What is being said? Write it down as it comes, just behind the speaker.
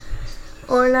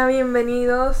Hola,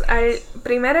 bienvenidos al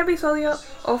primer episodio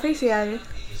oficial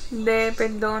de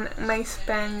Perdón My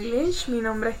Spanglish. Mi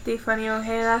nombre es Elayna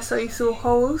Ojeda, soy su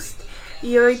host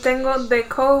y hoy tengo de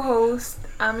co-host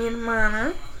a mi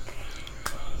hermana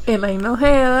Elayna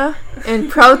Ojeda,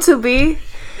 and proud to be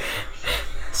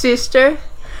sister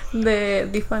de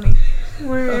Tiffany.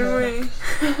 Muy bien.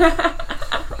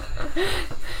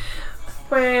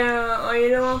 Pues hoy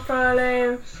lo más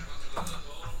probable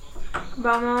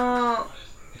vamos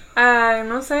a,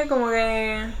 no sé, como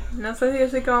que, no sé si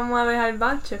decir que vamos a dejar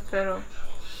baches, pero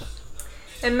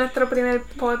es nuestro primer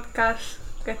podcast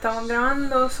que estamos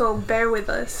grabando, so bear with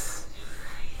us.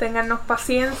 Téngannos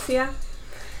paciencia.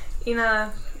 Y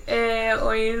nada,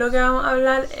 hoy lo que vamos a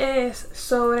hablar es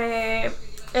sobre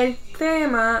el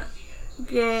tema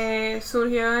que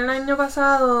surgió el año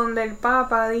pasado, donde el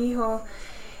Papa dijo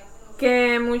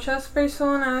que muchas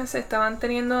personas estaban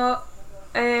teniendo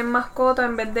mascotas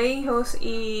en vez de hijos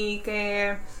y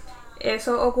que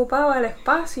eso ocupaba el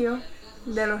espacio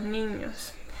de los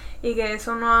niños y que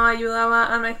eso no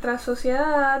ayudaba a nuestra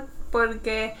sociedad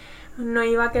porque no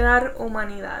iba a quedar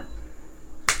humanidad.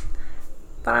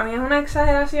 Para mí es una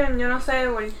exageración, yo no sé,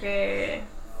 porque...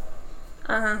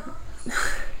 Ajá.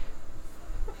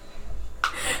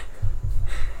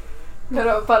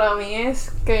 Pero para mí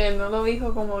es que él no lo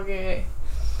dijo como que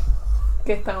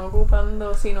están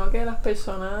ocupando, sino que las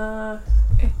personas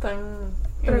están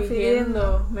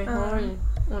eligiendo mejor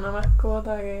una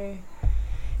mascota que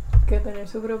tener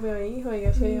su propio hijo y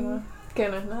eso y demás, que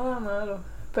no es nada malo,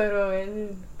 pero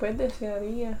él pues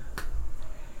desearía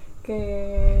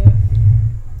que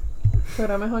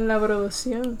fuera mejor la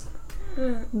producción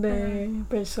de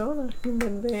personas en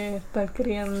vez de estar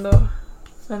criando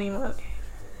animales.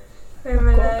 En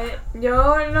verdad,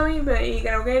 yo lo vi y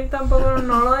creo que él tampoco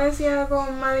no lo decía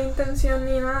con mala intención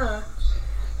ni nada,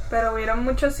 pero hubieron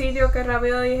muchos sitios que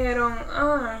rápido dijeron,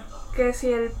 que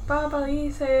si el Papa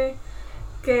dice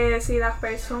que si las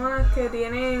personas que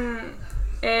tienen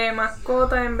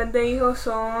mascotas en vez de hijos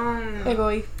son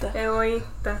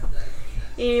Egoístas.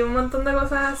 Y un montón de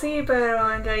cosas así,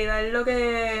 pero en realidad lo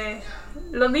que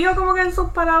lo dijo como que en sus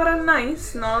palabras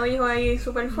nice, no lo dijo ahí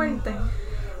súper fuerte,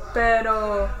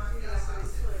 pero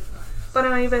para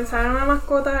mí pensar en una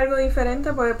mascota es algo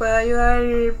diferente porque puede ayudar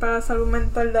para la salud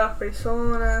mental de las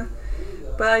personas,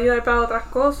 puede ayudar para otras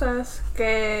cosas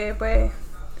que pues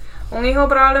un hijo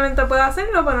probablemente pueda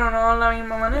hacerlo, pero no de la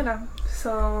misma manera.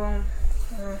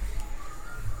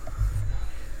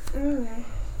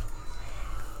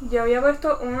 Yo había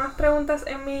puesto unas preguntas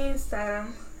en mi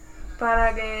Instagram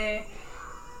para que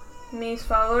mis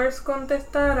followers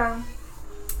contestaran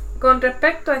con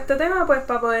respecto a este tema, pues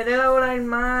para poder elaborar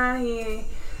más y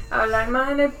hablar más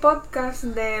en el podcast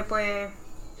de pues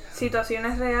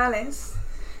situaciones reales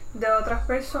de otras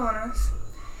personas.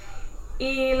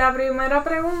 Y la primera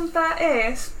pregunta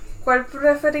es, ¿cuál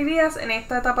preferirías en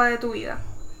esta etapa de tu vida?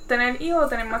 ¿Tener hijos o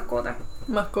tener mascota?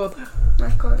 Mascota.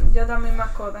 Yo también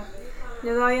mascota.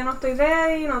 Yo todavía no estoy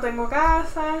ready, no tengo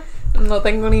casa. No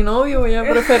tengo ni novio, voy a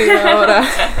preferir ahora.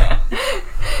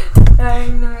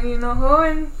 Ay, no, y no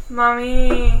joven.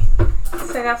 Mami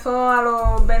se casó a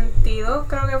los 22,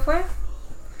 creo que fue.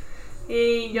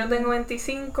 Y yo tengo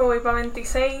 25, voy para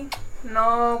 26.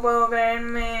 No puedo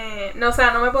creerme... No, o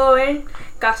sea, no me puedo ver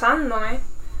casándome,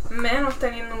 menos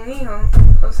teniendo un hijo.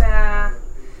 O sea,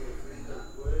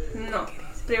 no.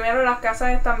 Primero, las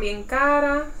casas están bien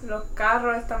caras, los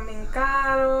carros están bien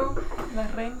caros,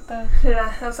 Las rentas.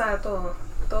 o sea, todo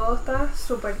está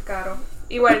súper caro.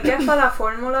 Igual que hasta la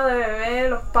fórmula de bebé,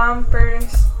 los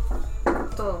pampers,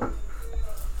 todo.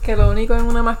 Que lo único en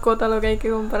una mascota lo que hay que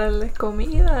comprarle es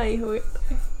comida y juguetes.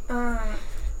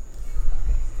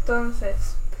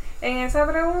 Entonces, en esa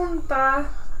pregunta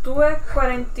tuve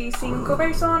 45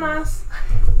 personas.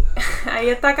 Ahí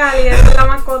está Cali, es la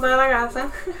mascota de la casa.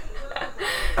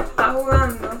 Está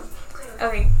jugando.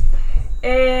 Ok.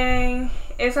 En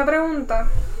esa pregunta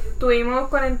tuvimos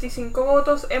 45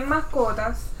 votos en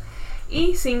mascotas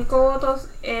y 5 votos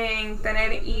en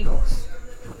tener hijos.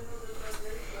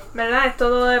 ¿Verdad? Esto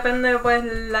todo depende pues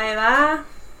la edad,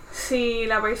 si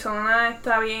la persona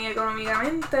está bien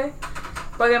económicamente,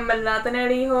 porque en verdad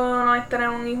tener hijos no es tener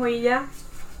un hijo y ya.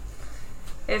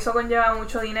 Eso conlleva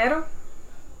mucho dinero,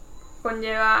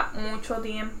 conlleva mucho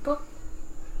tiempo.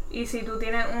 Y si tú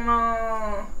tienes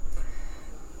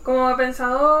como he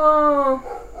pensado,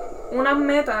 unas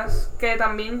metas que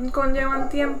también conllevan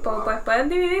tiempo, pues puedes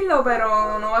dividirlo,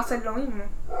 pero no va a ser lo mismo.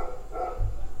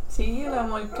 Sí, el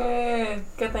amor que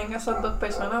tenga esas dos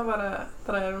personas para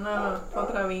traer una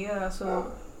otra vida a su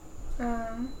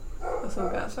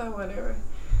casa, whatever.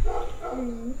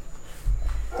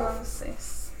 Entonces,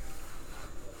 Entonces,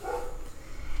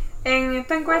 en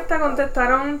esta encuesta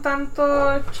contestaron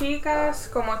tanto chicas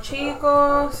como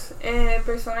chicos,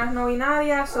 personas no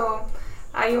binarias, o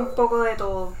hay un poco de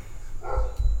todo.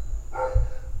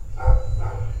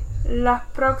 Las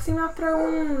próximas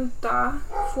preguntas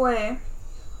fue: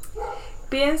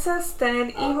 ¿piensas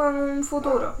tener hijos en un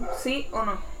futuro? ¿Sí o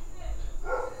no?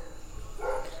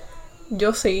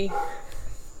 Yo sí.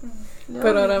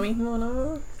 Pero ahora mismo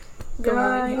no.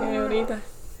 Como dije ahorita.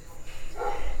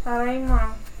 Ahora mismo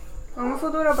no. En un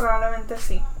futuro probablemente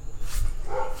sí.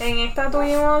 En esta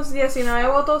tuvimos 19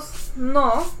 votos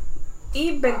no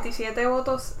y 27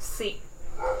 votos sí.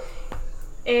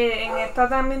 En esta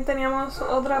también teníamos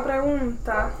otra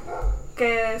pregunta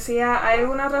que decía: ¿hay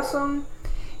alguna razón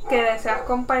que deseas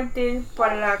compartir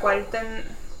por la cual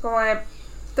como que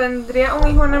tendría un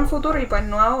hijo en el futuro y pues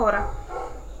no ahora?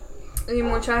 Y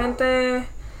mucha gente,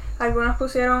 algunos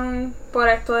pusieron por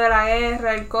esto de la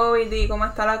guerra, el COVID y cómo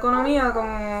está la economía,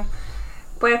 como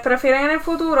pues prefieren en el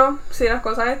futuro si las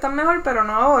cosas están mejor, pero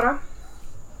no ahora.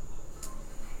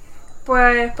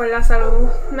 Pues por la salud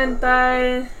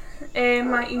mental es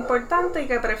más importante y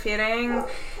que prefieren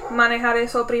manejar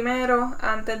eso primero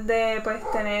antes de pues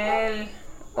tener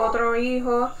otro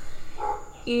hijo.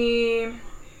 Y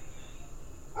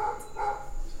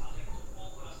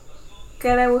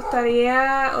que le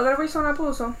gustaría, otra persona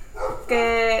puso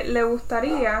que le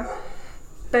gustaría,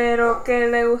 pero que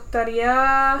le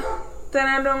gustaría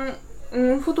tenerlo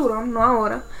en un futuro, no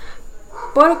ahora,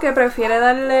 porque prefiere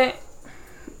darle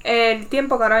el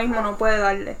tiempo que ahora mismo no puede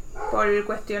darle por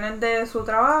cuestiones de su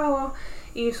trabajo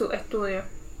y su estudio,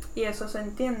 y eso se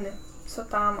entiende. Eso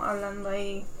estábamos hablando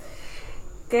ahí,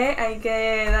 que hay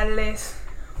que darles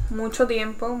mucho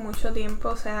tiempo,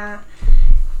 o sea,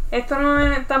 esto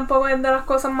tampoco es de las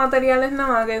cosas materiales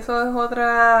nada más, que eso es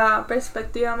otra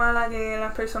perspectiva mala que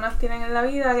las personas tienen en la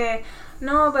vida, que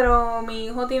no, pero mi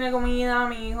hijo tiene comida,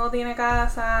 mi hijo tiene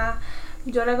casa,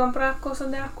 yo le compro las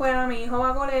cosas de la escuela, mi hijo va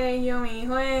a colegio, mi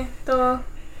hijo esto.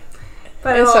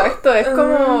 Pero, exacto, es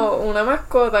como una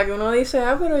mascota que uno dice,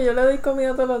 pero yo le doy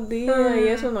comida todos los días y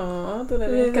eso no, tú le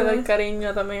tienes que dar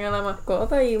cariño también a la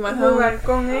mascota y más jugar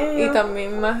con ella. Y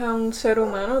también más a un ser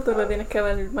humano, tú le tienes que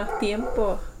dar más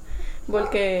tiempo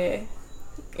porque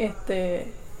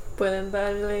pueden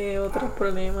darle otros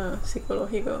problemas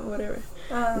psicológicos, whatever.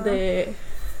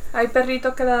 Hay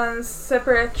perritos que le dan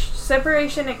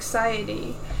separation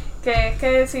anxiety, que es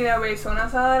que si la persona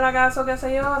sale de la casa o qué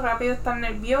sé yo, rápido están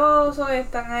nerviosos,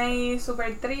 están ahí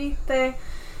súper tristes.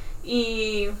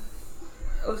 Y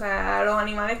o sea, los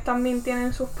animales también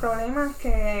tienen sus problemas,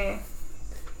 que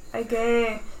hay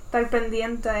que estar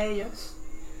pendiente a ellos.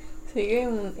 Sí, que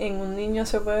en un niño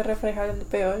se puede reflejar el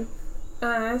peor.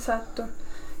 Exacto.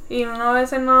 Y uno a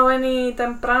veces no lo ve ni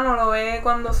temprano, lo ve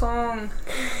cuando son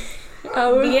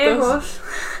adultos. Viejos.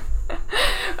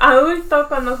 Adultos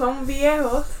cuando son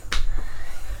viejos.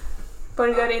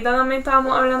 Porque ahorita también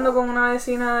estábamos hablando con una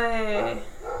vecina de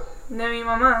mi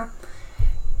mamá,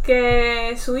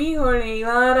 que su hijo le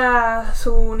iba a dar a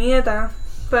su nieta,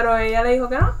 pero ella le dijo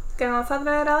que no se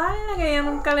atreviera a darle, que ella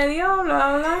nunca le dio, bla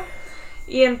bla bla.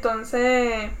 Y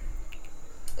entonces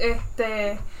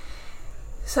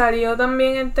salió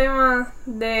también el tema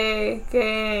de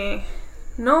que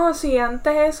no, si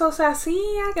antes eso se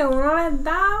hacía, que uno les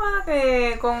daba,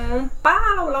 que con un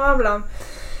palo, bla bla bla.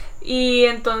 Y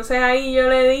entonces ahí yo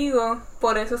le digo,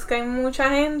 por eso es que hay mucha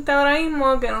gente ahora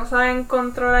mismo que no saben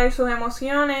controlar sus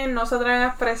emociones, no se atreven a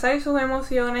expresar sus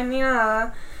emociones ni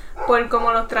nada, por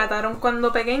cómo los trataron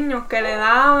cuando pequeños, que le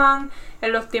daban.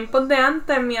 En los tiempos de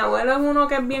antes, mi abuelo es uno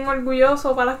que es bien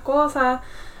orgulloso para las cosas,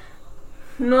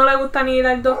 no le gusta ni ir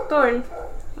al doctor,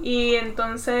 y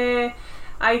entonces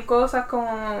hay cosas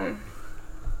como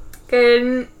que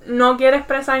él no quiere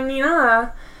expresar ni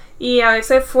nada, y a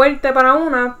veces es fuerte para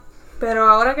una, pero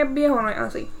ahora que es viejo no es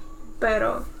así.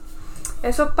 Pero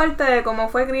eso es parte de cómo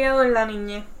fue criado en la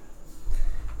niñez,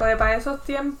 porque para esos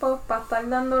tiempos, para estar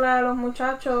dándole a los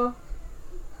muchachos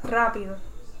rápido.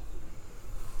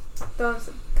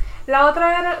 Entonces, la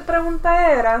otra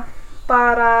pregunta era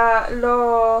para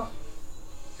los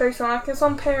personas que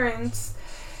son parents,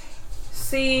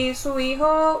 si su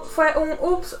hijo fue un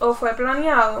ups o fue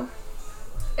planeado.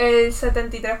 El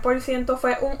 73%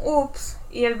 fue un ups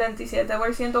y el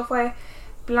 27% fue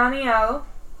planeado.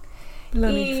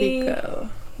 Planificado.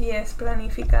 Y es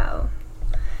planificado.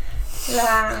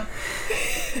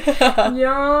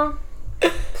 Yo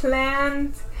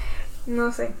planned,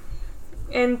 no sé.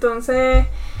 Entonces,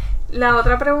 la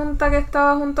otra pregunta que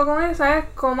estaba junto con esa es: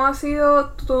 ¿cómo ha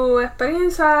sido tu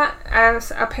experiencia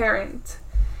as a parent?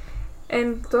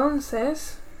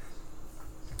 Entonces,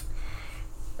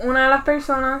 una de las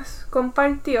personas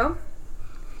compartió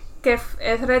que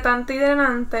es retante y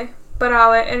drenante, pero a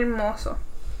ver hermoso.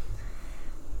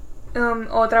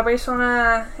 Otra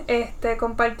persona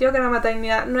compartió que la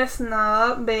maternidad no es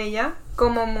nada bella,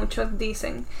 como muchos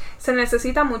dicen. Se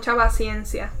necesita mucha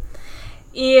paciencia.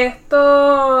 Y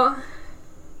esto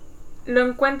lo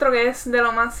encuentro que es de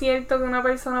lo más cierto que una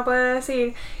persona puede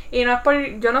decir. Y no es por...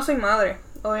 Yo no soy madre,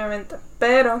 obviamente,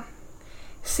 pero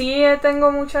sí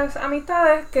tengo muchas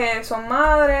amistades que son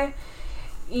madres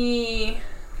y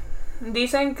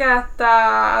dicen que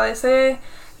hasta a veces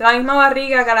la misma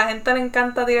barriga, que a la gente le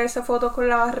encanta tirarse fotos con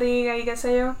la barriga y qué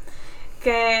sé yo,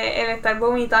 que el estar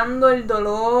vomitando, el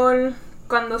dolor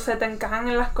cuando se te encajan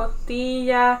en las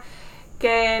costillas,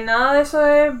 que nada de eso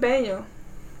es bello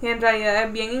y en realidad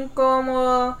es bien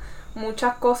incómodo.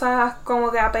 Muchas cosas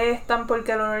como que apestan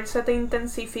porque el olor se te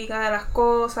intensifica de las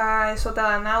cosas, eso te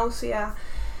da náusea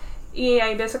y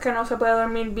hay veces que no se puede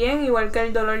dormir bien, igual que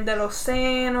el dolor de los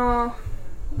senos.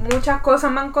 Muchas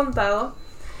cosas me han contado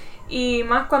y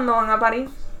más cuando van a parir.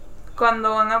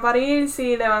 Cuando van a parir,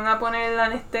 si le van a poner la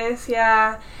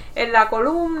anestesia en la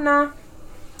columna,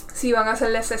 si van a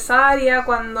hacerle cesárea,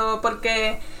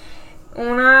 porque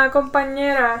una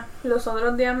compañera los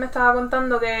otros días me estaba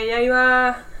contando que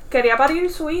ella quería parir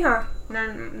su hija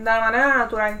de la manera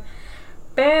natural,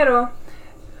 pero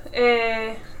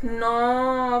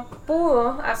no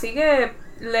pudo, así que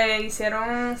le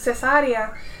hicieron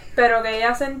cesárea, pero que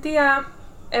ella sentía,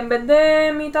 en vez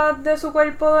de mitad de su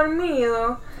cuerpo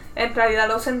dormido, en realidad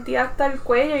lo sentía hasta el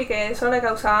cuello y que eso le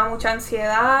causaba mucha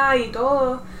ansiedad y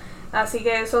todo, así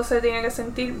que eso se tiene que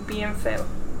sentir bien feo.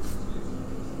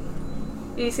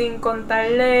 Y sin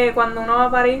contarle cuando uno va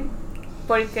a parir,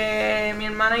 porque mi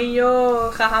hermana y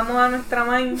yo jajamos a nuestra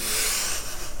mãe.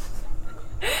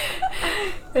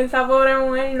 Esa pobre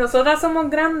mujer. Nosotras somos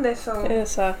grandes.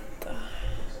 Exacto.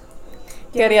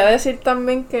 Quería decir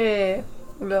también que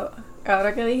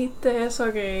ahora que dijiste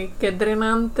eso, que es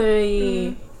drenante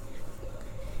y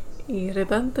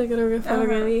retante, creo que fue lo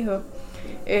que dijo.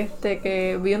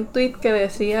 Que vi un tweet que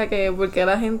decía que porque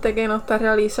la gente que no está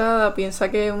realizada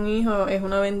piensa que un hijo es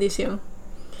una bendición.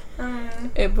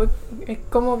 Es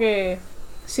como que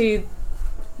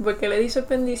porque le dices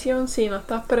bendición si no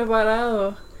estás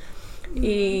preparado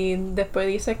y después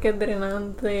dices que es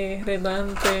drenante,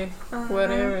 retante,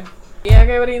 whatever. ¿Día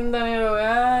que brindan el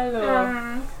hogar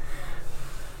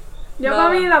Yo para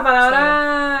mí la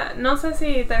palabra, no sé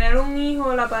si tener un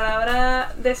hijo, la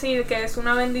palabra decir que es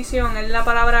una bendición es la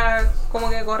palabra como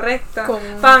que correcta.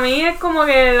 Para mí es como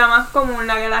que la más común,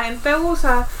 la que la gente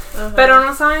usa, pero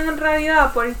no saben en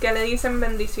realidad por qué le dicen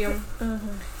bendición.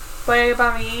 Pues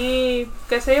para mí,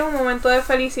 qué sé yo, un momento de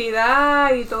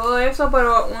felicidad y todo eso,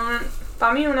 pero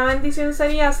para mí una bendición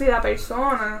sería si la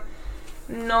persona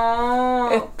no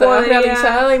está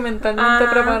realizada y mentalmente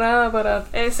preparada para...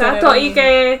 Exacto, y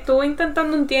que estuvo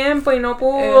intentando un tiempo y no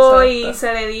pudo. Exacto. Y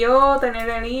se le dio tener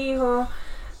el hijo,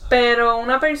 pero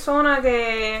una persona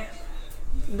que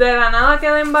de la nada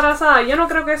queda embarazada, yo no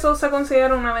creo que eso se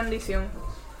considere una bendición.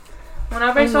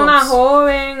 Una persona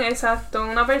joven, exacto,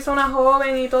 una persona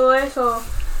joven y todo eso,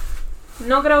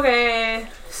 no creo que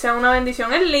sea una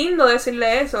bendición. Es lindo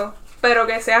decirle eso, pero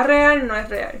que sea real no es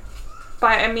real,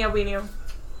 en mi opinión.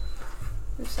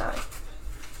 ¿Sabes?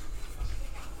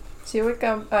 Sí, porque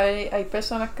hay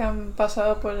personas que han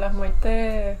pasado por las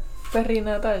muertes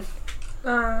perinatal.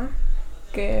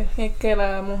 Que es que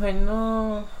la mujer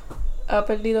no ha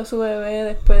perdido su bebé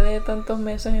después de tantos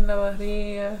meses en la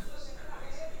barriga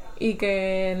y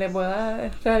que le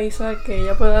pueda realizar que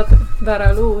ella pueda dar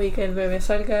a luz y que el bebé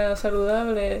salga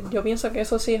saludable. Yo pienso que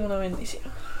eso sí es una bendición.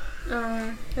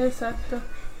 Exacto.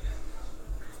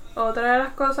 Otra de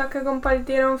las cosas que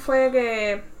compartieron fue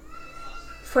que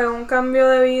fue un cambio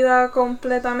de vida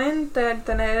completamente el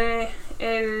tener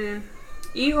el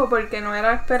hijo porque no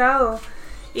era esperado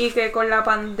y que con la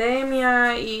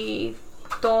pandemia y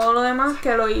todo lo demás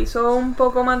que lo hizo un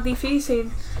poco más difícil,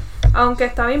 aunque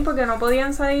está bien porque no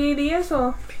podían salir y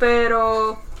eso,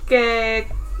 pero que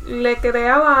le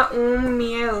creaba un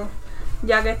miedo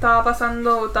ya que estaba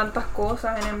pasando tantas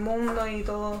cosas en el mundo y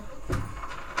todo.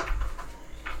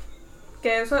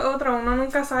 Que eso es otra, uno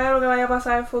nunca sabe lo que vaya a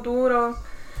pasar en el futuro.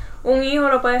 Un hijo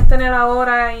lo puedes tener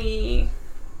ahora y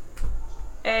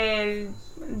el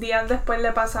día después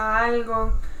le pasa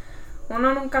algo.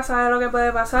 Uno nunca sabe lo que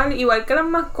puede pasar. Igual que las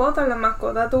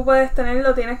mascotas tú puedes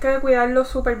tenerlo, tienes que cuidarlo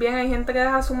súper bien. Hay gente que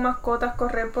deja sus mascotas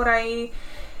correr por ahí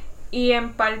y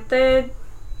en parte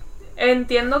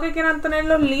entiendo que quieran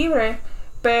tenerlos libres,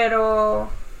 pero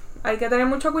hay que tener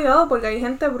mucho cuidado porque hay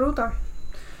gente bruta.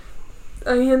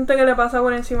 Hay gente que le pasa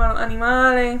por encima a los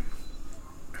animales,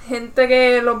 gente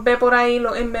que los ve por ahí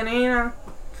los envenena.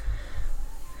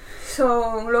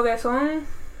 Son lo que son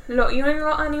los hijos de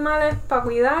los animales para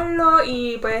cuidarlos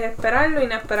y pues esperar lo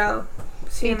inesperado.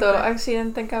 Sí, todos los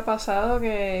accidentes que ha pasado,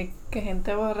 que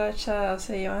gente borracha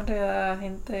se lleva enredada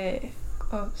gente,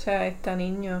 o sea,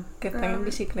 niños que están en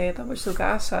bicicleta por su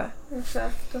casa.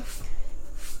 Exacto.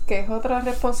 Que es otra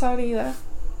responsabilidad.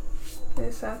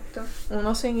 Exacto.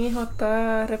 Uno sin hijos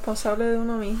está responsable de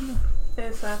uno mismo.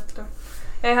 Exacto.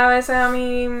 Es a veces a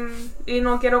mí, y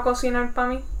no quiero cocinar para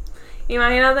mí.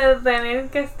 Imagínate tener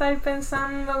que estar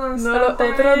pensando constantemente. No, los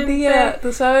otros días,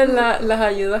 tú sabes las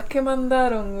ayudas que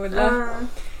mandaron, ¿verdad?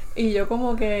 Y yo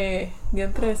como que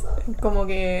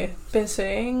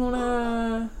pensé en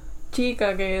una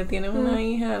chica que tiene una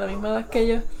hija a la misma edad que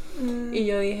yo. Y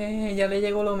yo dije, ella le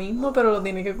llegó lo mismo, pero lo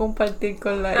tiene que compartir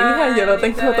con la hija. Yo lo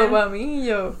tengo todo para mí. Y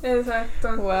yo,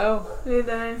 exacto. Wow.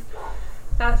 Literal.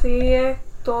 Así es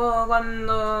todo.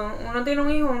 Cuando uno tiene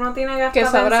un hijo, uno tiene que hasta que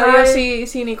sabrá pensar... Dios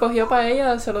si ni cogió para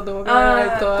ella, se lo tuvo que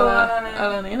dar a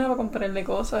la nena para comprarle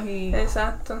cosas y...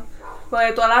 Exacto.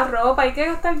 Pues toda la ropa, hay que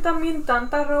gastar también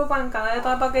tanta ropa en cada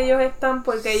etapa que ellos están,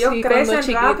 porque ellos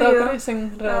crecen rápido.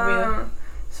 Crecen rápido.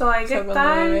 Hay que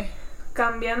estar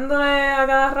cambiándole a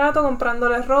cada rato,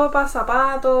 comprándole ropa,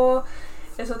 zapatos.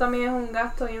 Eso también es un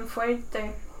gasto bien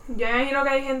fuerte. Yo imagino que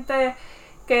hay gente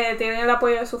que tiene el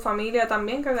apoyo de su familia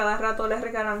también, que a cada rato les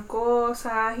regalan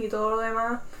cosas y todo lo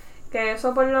demás. Que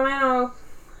eso por lo menos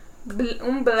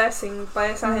un blessing para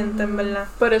esa gente, en verdad.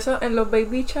 Por eso en los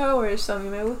baby showers a mí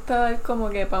me gusta dar como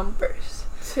que pampers.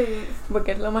 Sí.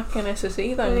 Porque es lo más que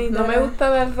necesitan. Literal. No me gusta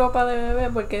dar ropa de bebé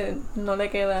porque no le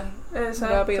queda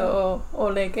rápido o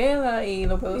le queda y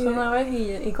lo puedo usar una vez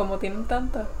y como tienen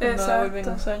tantas, pues no la vuelven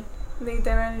a usar.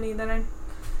 Literal.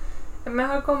 Es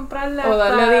mejor comprarle o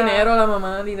darle dinero a la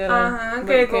mamá, literal. Ajá,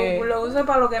 que lo use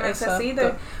para lo que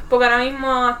necesite. Porque ahora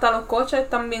mismo hasta los coches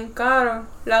están bien caros.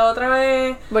 La otra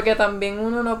vez... Porque también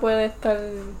uno no puede estar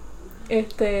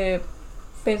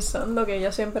pensando que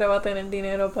ella siempre va a tener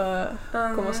dinero para...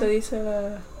 ¿Cómo se dice?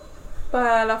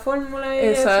 Para la fórmula y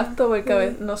exacto, eso. Porque a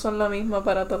veces no son la misma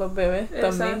para todos los bebés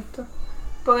también. Exacto.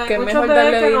 Porque hay que muchos mejor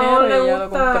bebés darle que no dinero le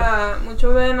gusta...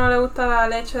 Muchos bebés no les gusta la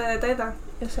leche de teta.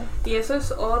 Exacto. Y eso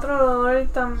es otro dolor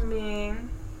también.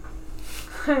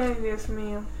 Ay, Dios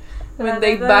mío. When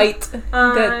they bite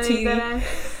that teeth.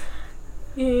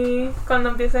 Y cuando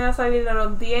empiezan a salir de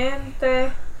los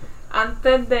dientes.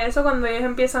 Antes de eso, cuando ellos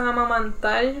empiezan a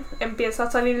amamantar, empieza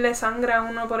a salirle sangre a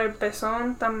uno por el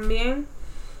pezón también.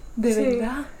 ¿De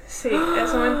verdad? Sí,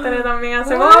 eso me enteré también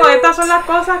hace poco. Estas son las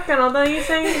cosas que no te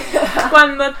dicen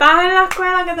cuando estás en la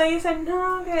escuela, que te dicen,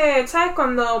 no, que, ¿sabes?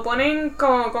 Cuando ponen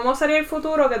cómo sería el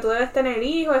futuro, que tú debes tener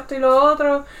hijos, esto y lo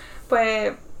otro.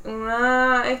 Pues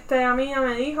una amiga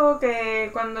me dijo que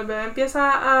cuando el bebé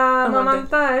empieza a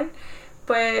amamantar,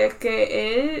 pues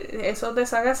que eso te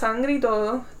saca sangre y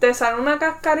todo. Te sale una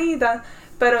cascarita,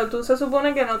 pero tú se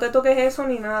supone que no te toques eso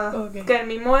ni nada. Okay. Que el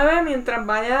mismo bebé, mientras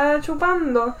vaya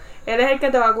chupando, él es el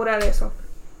que te va a curar eso.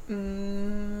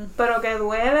 Pero que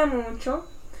duele mucho.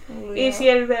 Y si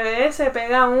el bebé se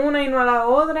pega a una y no a la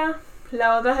otra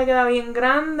se queda bien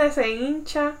grande, se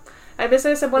hincha. Hay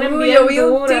veces que se ponen bien duras. Yo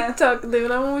vi un TikTok de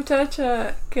una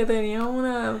muchacha que tenía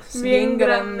una bien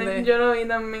grande. Yo lo vi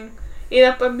también. Y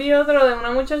después vi otro de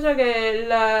una muchacha que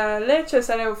la leche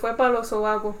se le fue para los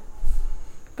sobacos.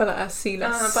 Para las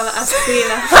axilas. Para las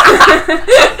axilas.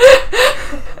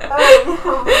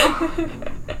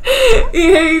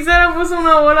 y se le puso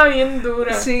una bola bien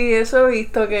dura. Sí, eso he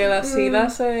visto, que las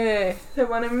axilas se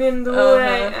ponen bien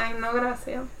duras. Ay, no,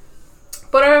 gracias.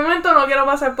 Por el momento no quiero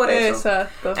pasar por eso.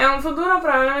 Exacto. En un futuro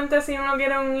probablemente si uno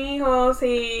quiere un hijo,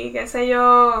 si qué sé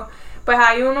yo, pues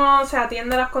ahí uno se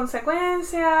atiende a las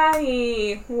consecuencias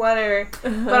y whatever.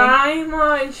 Pero ahora mismo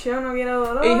yo no quiero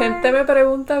dolor. Y gente me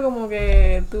pregunta como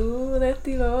que tú de esto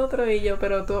y lo otro, y yo,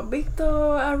 pero tú has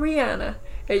visto a Rihanna.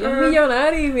 Ella es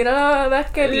millonaria y mira la edad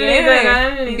que tiene.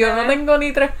 Literal. Yo no tengo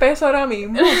ni 3 pesos ahora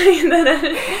mismo.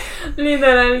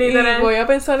 Literal. Y voy a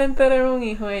pensar en tener un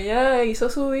hijo. Ella hizo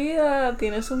su vida,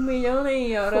 tiene sus millones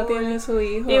y ahora tiene su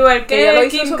hijo. Igual que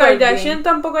Kim Kardashian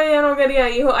tampoco ella no quería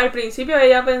hijos. Al principio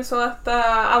ella pensó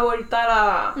hasta abortar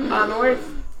a North.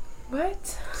 What?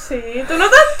 Sí, tú no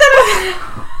te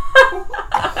enteras.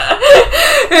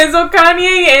 Eso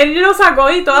Kanye, él lo sacó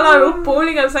y toda la luz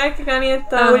pública. ¿Sabes que Kanye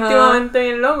está últimamente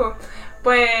bien loco?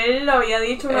 Pues él lo había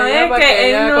dicho una vez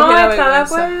que él no está de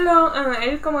acuerdo.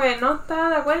 Él como que no está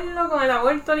de acuerdo con el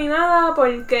aborto ni nada,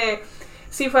 porque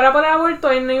si fuera por el aborto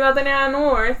él no iba a tener a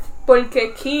North,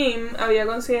 porque Kim había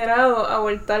considerado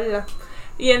abortarla.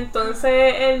 Y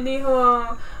entonces él dijo,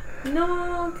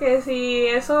 no, que si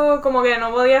eso como que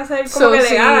no podía ser como que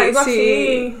legal, algo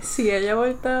así. Si ella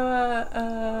voltaba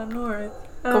a North,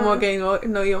 como que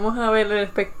no íbamos a ver el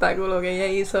espectáculo que ella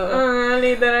hizo.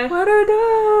 Literal. What are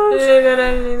those?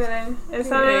 Literal.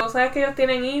 Esa cosa es que ellos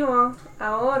tienen hijos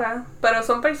ahora, pero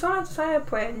son personas, ¿sabes?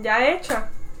 Pues ya hechas.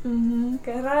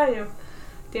 ¿Qué rayos?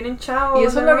 Tienen chavos. Y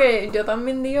eso es lo que yo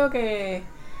también digo, que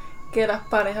las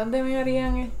parejas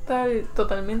deberían estar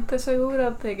totalmente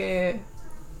seguras de que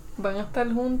van a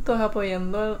estar juntos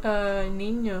apoyando al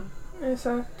niño.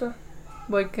 Exacto.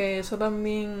 Porque eso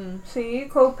también... Sí,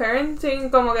 co-parenting,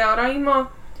 como que ahora mismo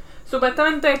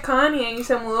supuestamente Kanye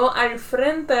se mudó al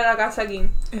frente de la casa aquí.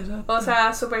 Exacto. O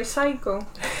sea, super psycho.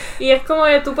 Y es como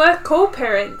que tú puedes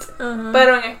co-parent,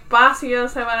 pero en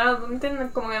espacios separados, ¿tú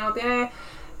entiendes? Como que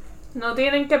no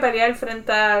tienen que pelear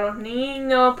frente a los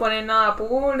niños, poner nada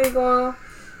público,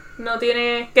 no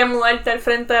tienes que mudarte al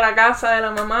frente de la casa de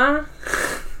la mamá.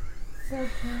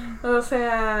 O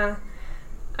sea,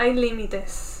 hay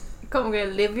límites. Como que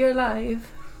live your life,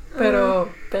 pero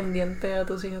pendiente a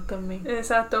tus hijos también.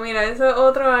 Exacto, mira, eso es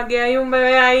otro. Aquí hay un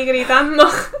bebé ahí gritando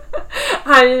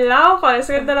al lado,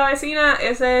 parece que es de la vecina.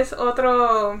 Ese es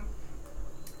otro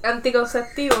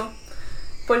anticonceptivo,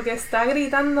 porque está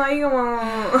gritando ahí como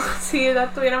si la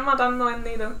estuvieran matando,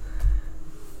 bendito.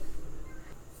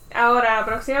 Ahora, la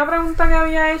próxima pregunta que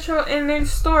había hecho en el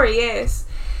story es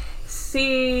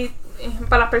si,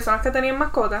 para las personas que tenían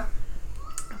mascotas,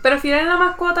 ¿prefieren la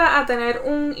mascota a tener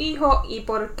un hijo y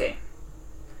por qué?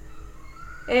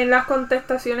 En las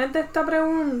contestaciones de esta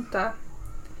pregunta,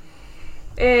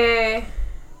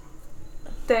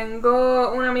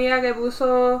 tengo una amiga que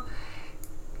puso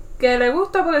que le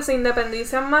gusta porque se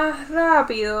independizan más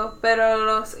rápido, pero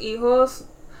los hijos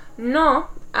no,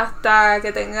 hasta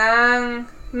que tengan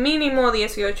mínimo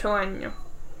 18 años.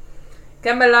 Que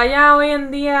en verdad ya hoy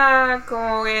en día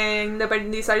como que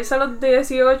independizarse a los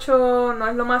 18 no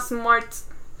es lo más smart.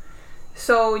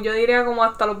 So yo diría como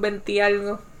hasta los 20 y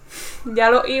algo. Ya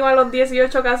los hijos a los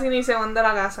 18 casi ni se van de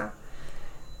la casa.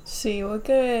 Sí,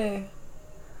 porque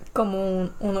como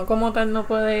uno como tal no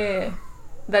puede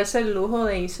darse el lujo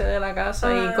de irse de la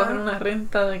casa y coger una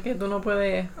renta de que tú no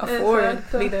puedes afford.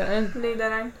 Exacto.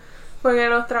 Literal. Porque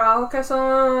los trabajos que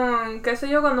son, qué sé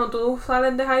yo, cuando tú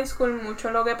sales de high school,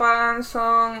 mucho lo que pagan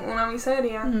son una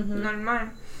miseria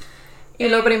normal. Y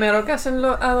lo primero que hacen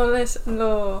los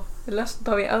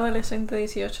todavía adolescentes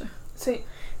 18. Sí.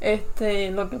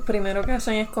 Lo que primero que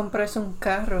hacen es comprarse un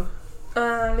carro.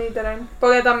 Literal.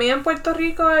 Porque también en Puerto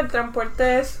Rico el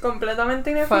transporte es completamente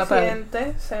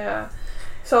ineficiente. Fatal. O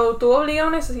sea, tú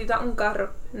obligado necesitas un carro.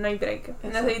 No hay break. Exacto.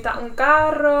 Necesitas un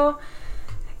carro.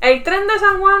 El tren de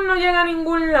San Juan no llega a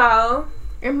ningún lado.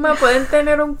 Es más, pueden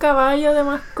tener un caballo de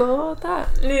mascota.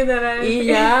 Literal. Y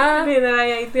ya. Literal.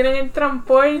 Y ahí tienen el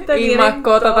transporte. Y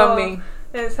mascota todo. También.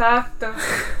 Exacto.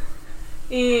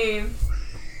 Y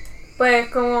pues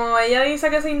como ella dice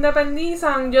que se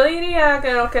independizan, yo diría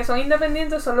que los que son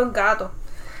independientes son los gatos.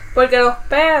 Porque los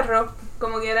perros,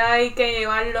 como quiera, hay que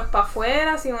llevarlos para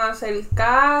afuera, si van a hacer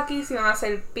kaki, si van a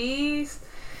hacer pis.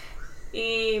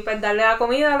 Y pues darle la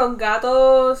comida a los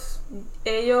gatos,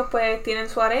 ellos pues tienen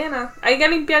su arena. Hay que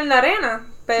limpiar la arena,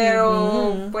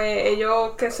 pero pues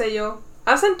ellos, qué sé yo,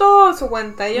 hacen todo a su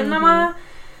cuenta. Ellos nada más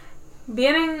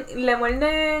vienen, le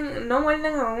muerden, no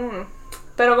muerden a uno,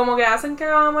 pero como que hacen que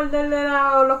van a morderle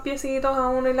los piecitos a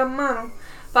uno y las manos,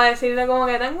 para decirle como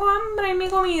que tengo hambre y mi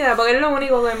comida, porque es lo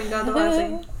único que mis gatos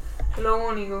hacen. Lo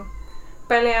único.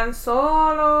 Pelean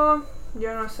solos,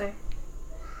 yo no sé.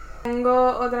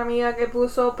 Tengo otra amiga que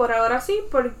puso por ahora sí,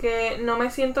 porque no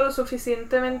me siento lo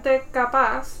suficientemente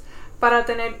capaz para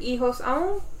tener hijos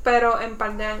aún, pero en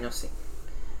par de años sí.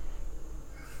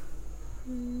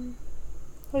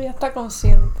 Ella está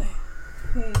consciente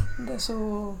de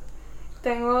su...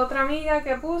 Tengo otra amiga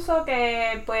que puso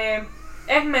que pues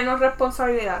es menos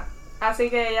responsabilidad,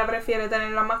 así que ella prefiere tener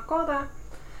la mascota.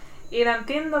 Y la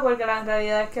entiendo porque la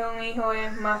realidad es que un hijo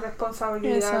es más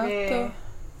responsabilidad. Exacto. que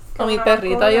a mi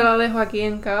perrita yo la dejo aquí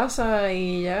en casa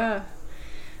y ya.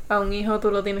 A un hijo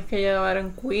tú lo tienes que llevar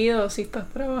en cuidado si estás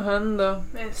trabajando.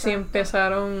 Exacto. Si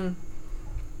empezaron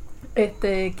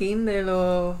kinder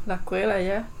o la escuela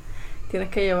ya, tienes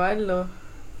que llevarlo.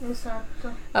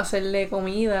 Exacto. Hacerle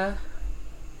comida,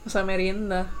 o sea,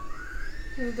 merienda.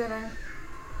 Literal.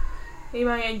 Y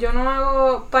man, yo no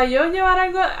hago, para yo llevar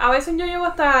algo, a veces yo llevo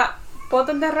hasta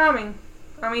potes de ramen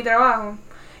a mi trabajo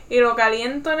y lo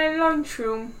caliento en el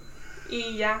lunchroom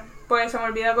y ya, pues se me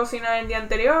olvida cocinar el día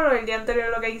anterior, o el día anterior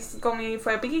lo que comí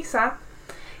fue pizza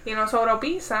y no sobró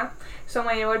pizza, eso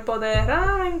me llevo el pote de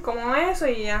ramen, como eso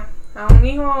y ya. a un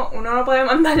hijo uno no puede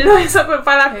mandarlo eso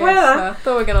para la escuela.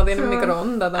 Exacto, porque no tienen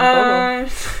microondas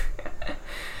tampoco.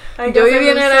 Yo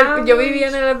viví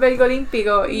en el albergue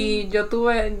olímpico y yo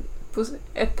tuve, pues,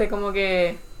 como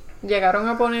que llegaron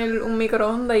a poner un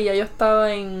microondas y ya yo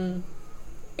estaba en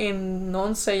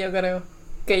 11, yo creo.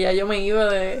 Que ya yo me iba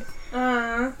de...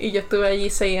 Y yo estuve allí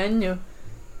 6 años.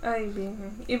 Ay,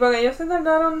 bien. ¿Y por qué ellos se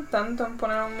tardaron tanto en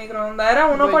poner un microondas? Era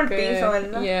uno por piso,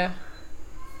 ¿verdad? Yeah.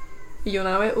 Y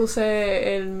una vez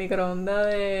usé el microondas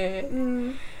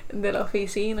de la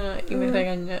oficina y me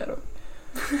regañaron.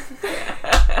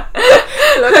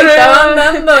 Lo que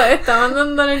estaban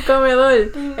dando en el comedor,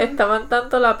 estaban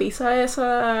dando la pizza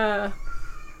esa,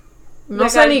 no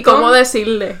sé ni cómo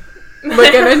decirle,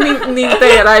 porque no es ni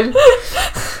integral.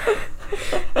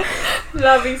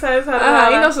 La pizza esa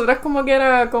rara. Y nosotras como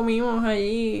quiera comimos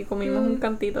un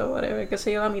cantito, whatever, que se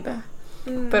dio la mitad.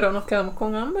 Pero nos quedamos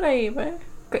con hambre y pues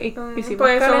hicimos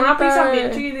pues son unas pizzas bien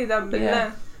chiquititas, ¿verdad?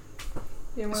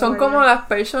 Yeah. Son como las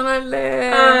personal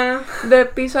de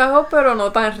Pizza Hut, pero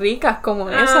no tan ricas como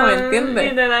esa, ¿me entiendes?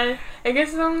 Literal. Es que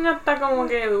son hasta como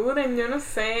que duren, yo no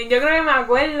sé. Yo creo que me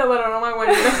acuerdo, pero no me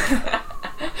acuerdo.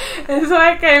 Eso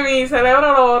es que mi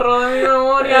cerebro lo borró de mi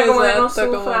memoria. Exacto, como que no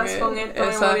sufras con esta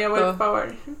memoria, por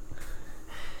favor.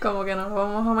 Como que nos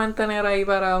vamos a mantener ahí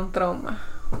para un trauma.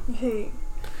 Sí.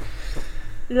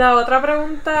 La otra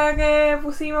pregunta que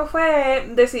pusimos fue: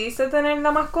 ¿decidiste tener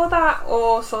la mascota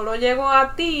o solo llegó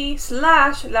a ti /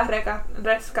 la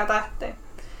rescataste?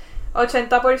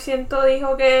 80%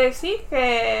 dijo que sí,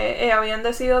 que habían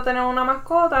decidido tener una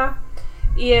mascota,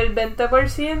 y el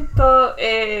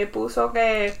 20% puso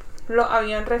que los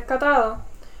habían rescatado.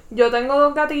 Yo tengo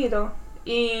 2 gatitos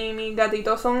y mis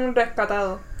gatitos son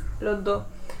rescatados, los 2.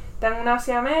 Tengo una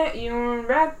siamés y un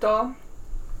ragdoll,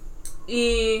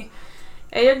 y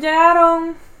ellos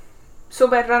llegaron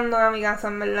súper random a mi casa,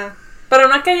 en verdad. Pero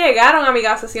no es que llegaron a mi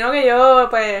casa, sino que yo,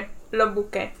 pues, los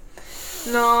busqué.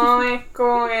 No es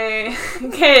como que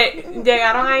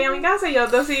llegaron ahí a mi casa y yo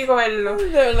decidí cogerlos.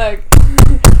 They're like,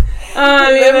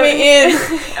 let me in.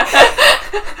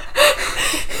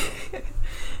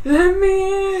 Let me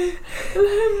in.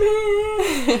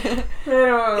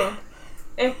 Pero,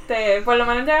 por lo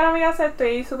menos llegaron a mi casa,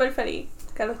 estoy súper feliz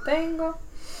que los tengo.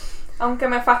 Aunque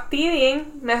me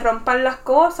fastidien, me rompan las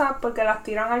cosas porque las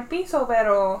tiran al piso,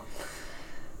 pero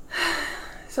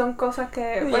son cosas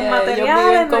que, pues, materiales, ellos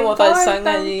viven como no Tarzán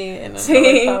allí en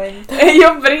el apartamento.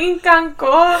 Ellos brincan,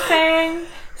 cogen,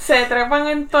 se trepan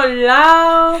en todos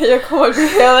lados. Ellos como el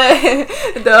video de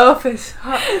The Office.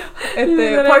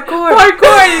 Parkour,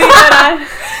 literal.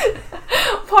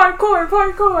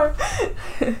 Parkour.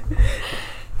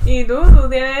 ¿Y tú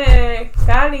tienes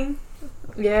Kalin?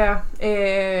 Yeah,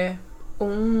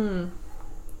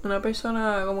 una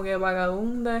persona como que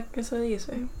vagabunda, es que se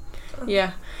dice.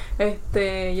 Yeah,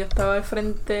 yo estaba al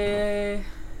frente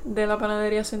de la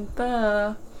panadería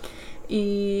sentada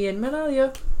y él me la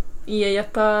dio y ella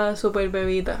estaba súper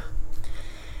bebita.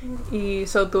 Y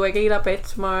tuve que ir a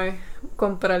PetSmart,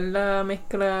 comprar la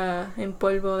mezcla en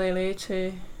polvo de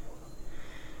leche.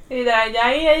 Y de allá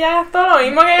ahí ella gastó lo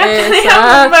mismo que ella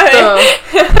tenía un bebé.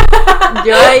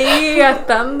 Yo ahí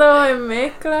gastando en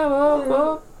mezcla,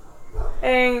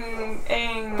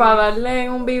 para darle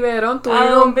un biberón, tuve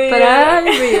que comprar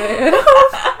biberón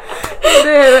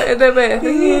de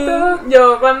perrito.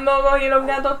 Yo cuando cogí los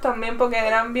gatos también, porque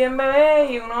eran bien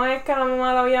bebés y uno es que la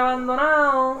mamá lo había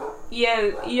abandonado, y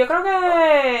yo creo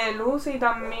que Lucy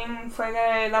también fue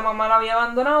que la mamá la había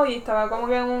abandonado y estaba como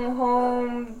que en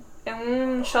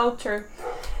un shelter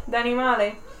de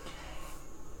animales,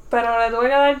 pero le tuve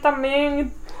que dar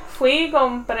también.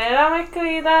 Compré la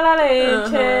mezclita de la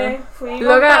leche, compré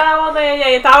la botella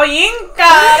y estaba bien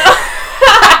caro.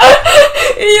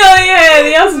 Y yo dije,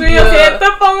 Dios mío, si esto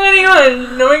es para un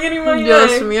animal, no me quiero imaginar.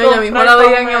 Dios mío, ya mismo la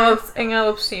doy en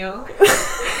adopción.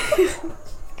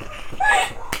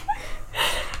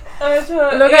 Hay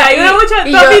muchos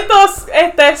topitos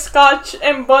Scotch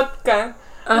en vodka.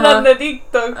 Los de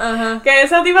TikTok. Que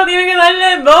esa tipa tiene que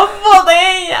darle 2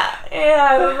 botellas.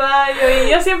 Y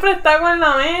ella siempre está con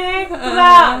la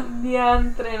mezcla.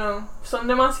 Diantre, no. Son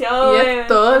demasiado. Y es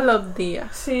todos los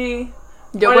días. Sí.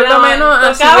 Yo por lo menos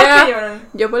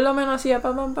hacía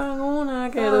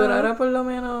una que durara por lo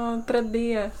menos 3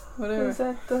 días. Whatever.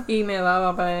 Exacto. Y me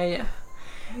daba para ella.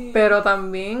 Sí. Pero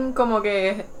también como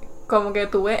que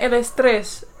tuve el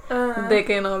estrés de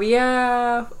que no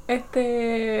había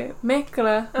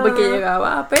mezcla, porque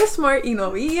llegaba a PetSmart y no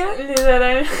había.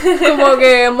 Literal. Como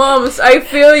que, moms, I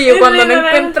feel you cuando no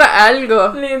encuentra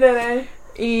algo. Literal.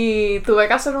 Y tuve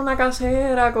que hacer una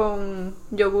casera con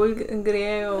yogur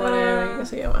griego, whatever, ¿qué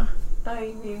se llama?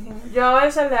 Ay, virgen. Yo a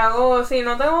veces le hago, si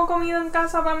no tengo comida en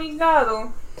casa para mis gatos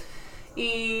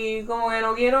y como que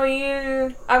no quiero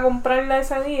ir a comprarla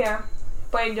ese día,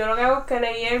 pues yo lo que hago es que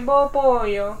le hiervo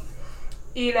pollo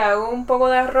y le hago un poco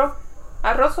de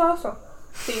arroz soso,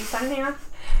 sin sal ni nada,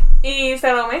 y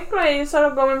se lo mezclo y ellos se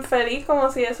lo comen feliz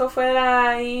como si eso fuera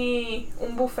ahí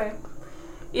un buffet.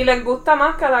 Y les gusta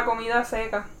más que la comida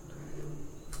seca.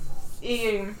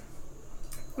 Y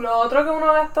lo otro que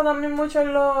uno gasta también mucho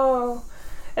en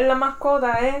la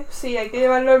mascota es, sí, hay que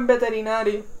llevarlo al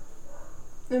veterinario.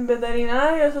 En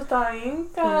veterinario eso está bien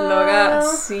caro. Loca,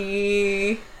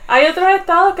 sí. Hay otros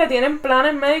estados que tienen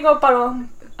planes médicos para los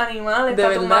animales, ¿De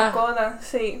para tus verdad? mascotas.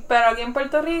 Sí, pero aquí en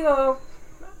Puerto Rico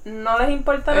no les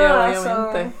importa nada.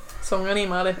 Obviamente, son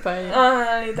animales para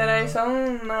ellos. Literal,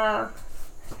 son nada.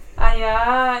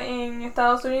 Allá en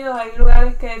Estados Unidos hay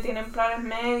lugares que tienen planes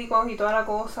médicos y toda la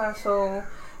cosa,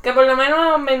 que por lo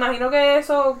menos me imagino que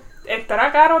eso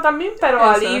estará caro también, pero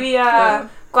Eso, alivia claro.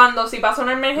 cuando si pasa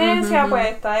una emergencia, pues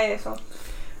está eso.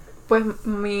 Pues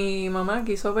mi mamá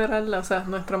quiso operarla, o sea,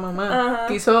 nuestra mamá Ajá.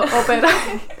 quiso operar,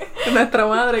 nuestra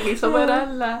madre quiso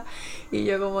operarla, y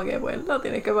yo como que, pues, lo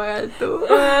tienes que pagar tú,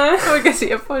 porque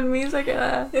si es por mí se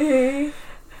queda.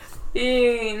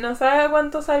 Y no sabes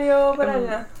cuánto salió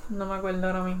operarla. No me acuerdo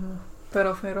ahora mismo,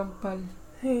 pero fueron par.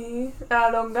 Sí, a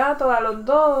los gatos, a los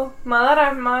dos.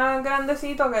 Madara es más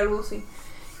grandecito que Lucy.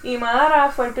 Y Madara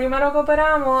fue el primero que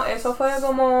operamos. Eso fue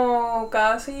como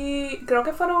casi, creo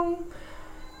que fueron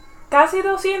casi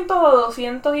 200 o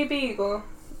 200 y pico.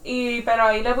 Pero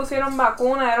ahí le pusieron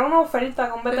vacuna. Era una oferta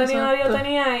que un veterinario Exacto.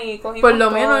 tenía y cogimos Por lo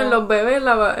todo. menos en los bebés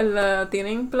la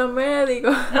tienen plan médico,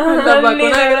 las vacunas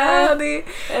literal. gratis.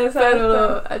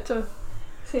 Exacto. Pero,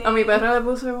 Sí. a mi perra le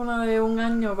puse una de 1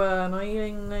 año para no ir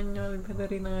en 1 año al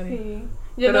veterinario. Sí.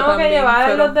 Yo Pero tengo que también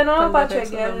llevarlos fueron de nuevo par para de pesos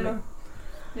chequearlo. también.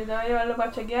 Yo tengo que llevarlo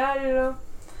para chequearlo.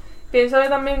 Pienso que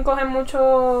también cogen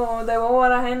mucho de bobo a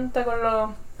la gente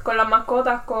con las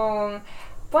mascotas,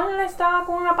 ponle esta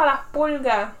vacuna para las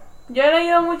pulgas. Yo he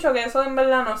leído mucho que eso en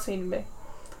verdad no sirve.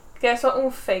 Que eso es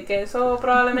un fake, que eso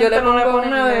probablemente Yo le no le pongo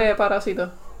ponen una nada. de parásitos.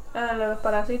 Los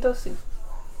parásitos sí.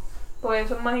 Pues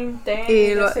eso es más intenso.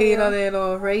 Y la de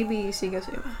los rabies sí que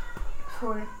sí.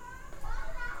 Full.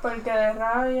 Porque de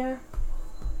rabia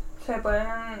se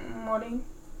pueden morir.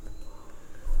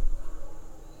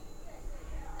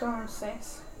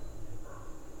 Entonces,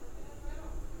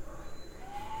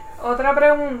 otra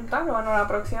pregunta, bueno, la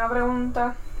próxima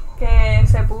pregunta que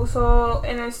se puso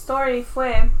en el story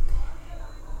fue: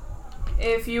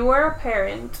 if you were a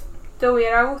parent, ¿te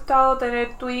hubiera gustado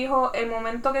tener tu hijo el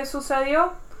momento que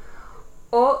sucedió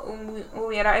o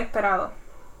hubiera esperado?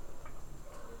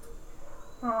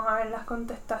 Vamos a ver las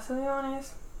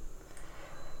contestaciones.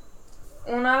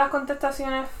 Una de las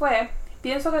contestaciones fue: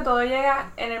 pienso que todo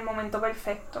llega en el momento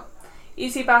perfecto.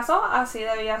 Y si pasó, así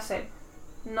debía ser.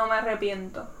 No me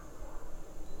arrepiento.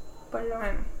 Por lo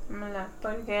menos, ¿verdad?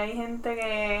 Porque hay gente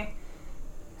que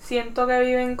siento que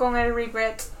viven con el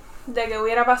regret de que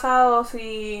hubiera pasado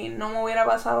si no me hubiera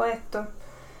pasado esto.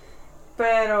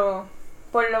 Pero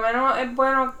por lo menos es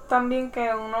bueno también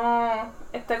que uno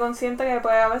esté consciente que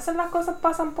pues a veces las cosas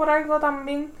pasan por algo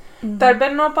también. Uh-huh. Tal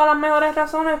vez no para las mejores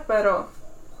razones, pero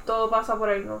todo pasa por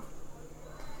algo.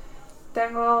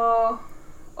 Tengo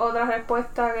otra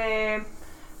respuesta que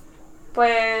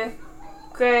pues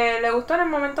que le gustó en el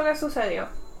momento que sucedió.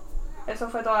 Eso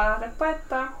fue toda la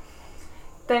respuesta.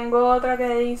 Tengo otra que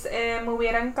dice: me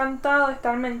hubiera encantado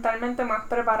estar mentalmente más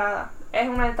preparada. Es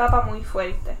una etapa muy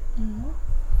fuerte. Uh-huh.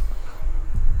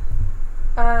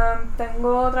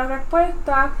 Tengo otra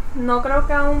respuesta. No creo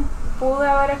que aún pude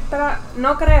haber esperado.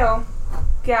 No creo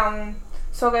que aún.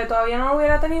 Que todavía no lo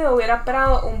hubiera tenido, hubiera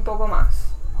esperado un poco más.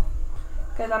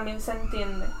 Que también se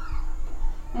entiende.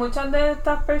 Muchas de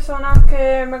estas personas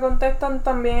que me contestan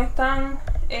también están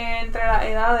entre las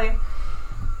edades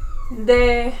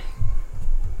de,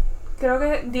 creo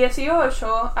que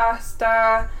 18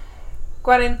 hasta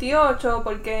 48,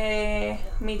 porque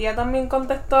mi tía también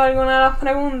contestó algunas de las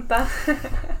preguntas.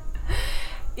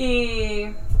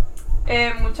 Y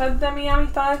muchas de mis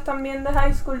amistades también de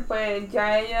high school, pues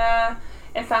ya ellas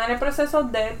están en el proceso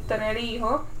de tener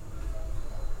hijos.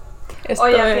 O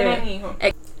ya tienen hijos.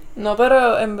 No,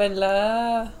 pero en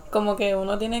verdad como que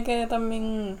uno tiene que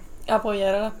también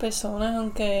apoyar a las personas,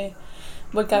 aunque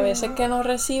porque a veces que no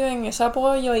reciben ese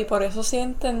apoyo y por eso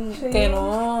sienten que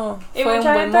no fue un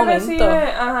buen momento.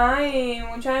 Y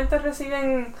mucha gente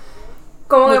recibe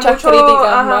como muchas que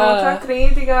muchas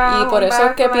críticas y por eso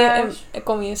es que backlash.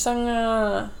 comienzan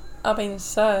a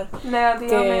pensar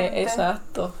Negativamente. que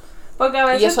exacto. Porque a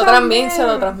veces y eso también se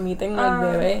lo transmiten al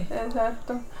bebé.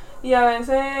 Exacto. Y a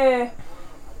veces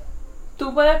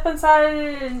tú puedes pensar,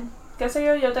 qué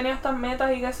sé yo tenía estas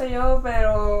metas y qué sé yo,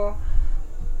 pero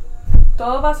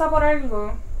todo pasa por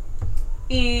algo.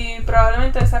 Y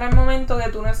probablemente ese era el momento que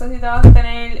tú necesitabas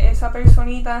tener esa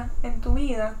personita en tu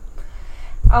vida.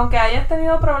 Aunque hayas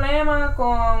tenido problemas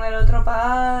con el otro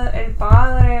el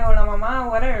padre o la mamá,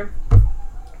 whatever.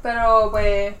 Pero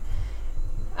pues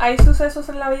hay sucesos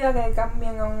en la vida que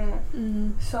cambian a uno.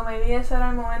 So maybe ese era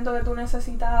el momento que tú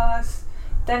necesitabas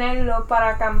tenerlo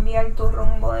para cambiar tu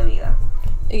rumbo de vida.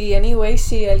 Y anyway,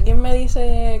 si alguien me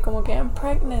dice como que I'm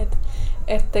pregnant,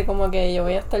 como que yo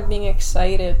voy a estar bien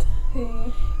excited. Sí.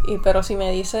 Pero si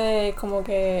me dice como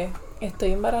que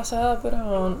estoy embarazada pero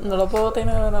no lo puedo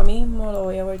tener ahora mismo, lo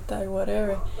voy a abortar,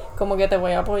 whatever, como que te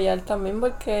voy a apoyar también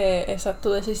porque esa es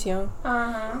tu decisión.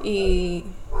 Ajá. Y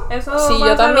eso si va yo a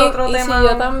ser también otro y tema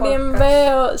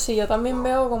si yo también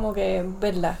veo como que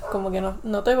verdad, como que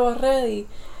no te veo ready,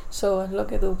 so es lo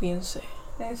que tú pienses.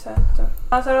 Exacto.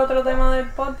 Va a ser otro tema del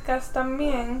podcast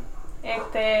también,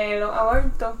 los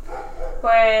abortos.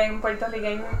 Pues en Puerto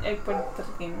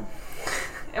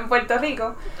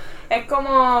Rico es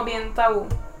como bien tabú.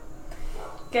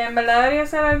 Que en verdad debería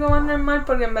ser algo más normal,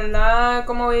 porque en verdad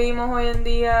como vivimos hoy en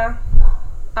día,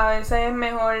 a veces es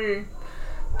mejor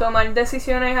tomar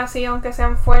decisiones así aunque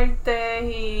sean fuertes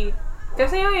y qué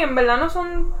sé yo, y en verdad no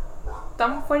son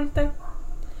tan fuertes.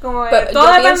 Como que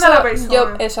todo depende de la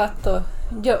persona. Exacto.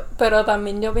 Pero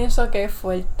también yo pienso que es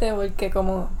fuerte porque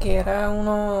como que era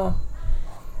uno,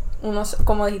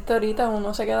 como dijiste ahorita,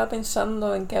 uno se queda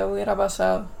pensando en qué hubiera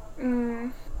pasado.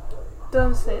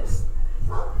 Entonces,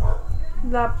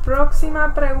 la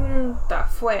próxima pregunta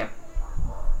fue: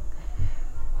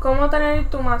 ¿cómo tener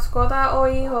tu mascota o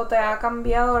hijo te ha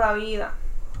cambiado la vida?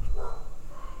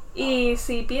 Y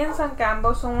si piensan que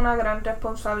ambos son una gran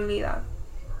responsabilidad.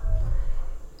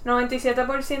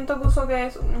 97% puso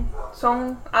que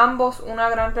son ambos una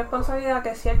gran responsabilidad, que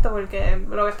es cierto, porque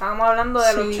lo que estábamos hablando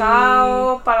de los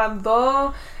chavos para las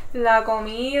dos, la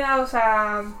comida, o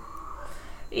sea,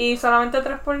 y solamente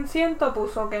 3%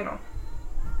 puso que no.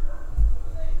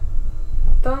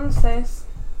 Entonces,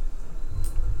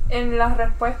 en la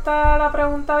respuesta a la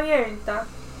pregunta abierta,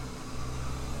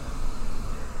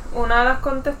 una de las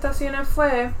contestaciones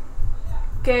fue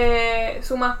que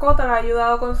su mascota le ha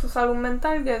ayudado con su salud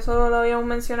mental, que eso lo habíamos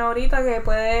mencionado ahorita,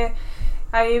 que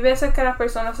hay veces que las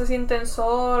personas se sienten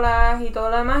solas y todo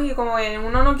lo demás, y como que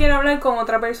uno no quiere hablar con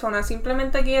otra persona,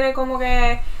 simplemente quiere como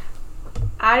que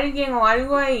alguien o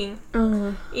algo ahí.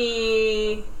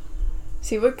 Y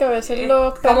sí, porque a veces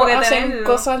los perros hacen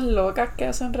cosas locas que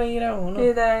hacen reír a uno.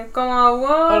 Como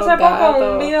hubo hace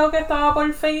poco un video que estaba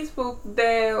por Facebook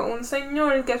de un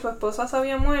señor que su esposa se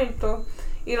había muerto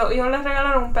y los hijos les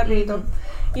regalaron un perrito.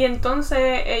 Y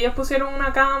entonces ellos pusieron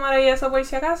una cámara y eso por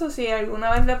si acaso, si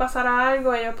alguna vez le pasara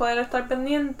algo, ellos poder estar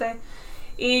pendientes.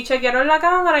 Y chequearon la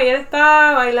cámara y él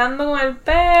estaba bailando con el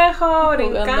perro,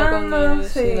 brincando. Con él,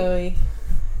 sí, lo vi.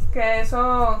 Que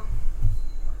eso...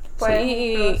 pues,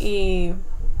 sí, y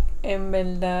en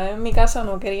verdad en mi casa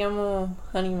no queríamos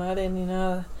animales ni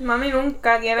nada. Mami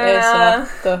nunca quiere nada.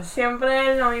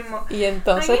 Siempre es lo mismo. Y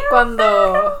entonces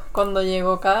cuando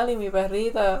llegó Cali, mi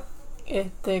perrita,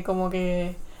 como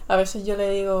que a veces yo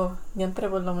le digo, diantre,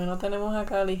 por lo menos tenemos a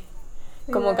Cali.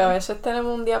 Como que a veces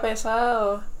tenemos un día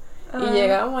pesado y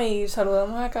llegamos y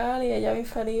saludamos a Cali y ella bien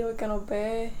feliz porque nos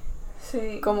ve.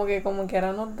 Sí. Como que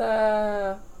ahora nos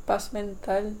da paz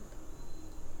mental.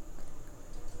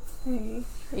 Sí.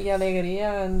 Y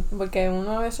alegría, porque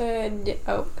uno a veces,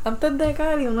 antes de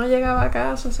Cali, uno llegaba a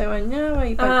casa, se bañaba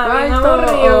y para el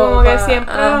cuarto, como que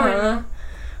siempre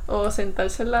o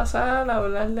sentarse en la sala,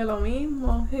 hablar de lo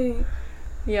mismo. Sí.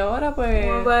 Y ahora pues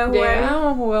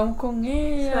jugamos con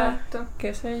ella. Exacto.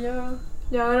 Qué sé yo.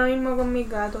 Yo hago lo mismo con mis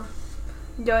gatos.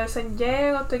 Yo a veces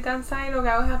llego, estoy cansada y lo que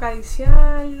hago es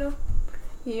acariciarlo.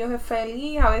 Y ellos es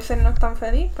feliz, a veces no están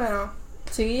feliz, pero...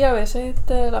 Sí, a veces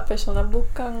las personas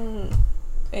buscan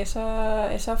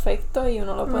ese afecto y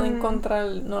uno lo puede encontrar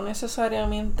no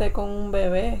necesariamente con un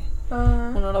bebé,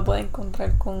 uno lo puede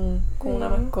encontrar con una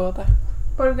mascota.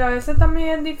 Porque a veces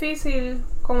también es difícil,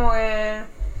 como que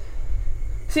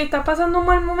si estás pasando un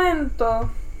mal momento,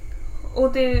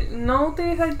 no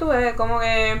utilizar tu bebé, como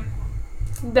que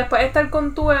después de estar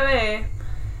con tu bebé,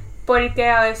 porque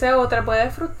a veces o te puede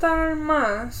frustrar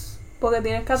más. Porque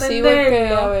tienes que atenderlo. Sí, porque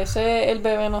a veces el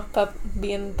bebé no está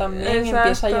bien también,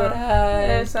 empieza a llorar.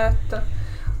 Exacto.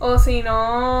 O si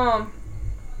no,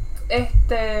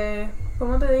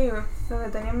 ¿cómo te digo? Lo que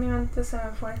tenía en mi mente se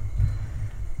me fue.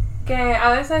 Que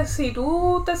a veces si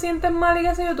tú te sientes mal y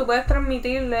qué sé yo, tú puedes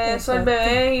transmitirle eso al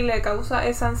bebé y le causa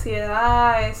esa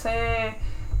ansiedad,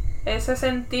 ese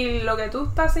sentir, lo que tú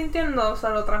estás sintiendo, se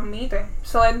lo transmite.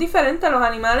 Eso es diferente. Los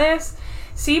animales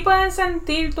sí pueden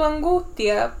sentir tu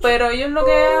angustia, pero ellos lo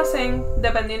que hacen,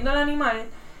 dependiendo del animal,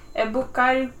 es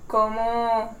buscar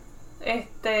cómo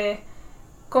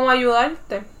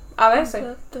ayudarte. A veces.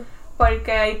 Exacto.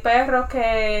 Porque hay perros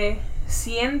que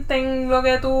sienten lo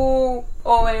que tú,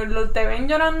 o te ven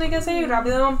llorando y qué sé yo, y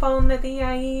rápido van para donde ti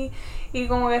ahí, y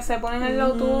como que se ponen al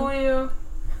lado tuyo,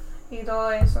 y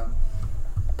todo eso.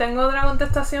 Tengo otra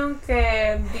contestación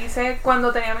que dice,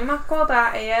 cuando tenía mi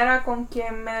mascota, ella era con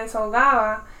quien me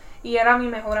desahogaba, y era mi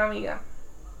mejor amiga.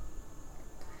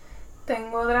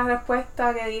 Tengo otra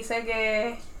respuesta que dice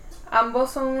que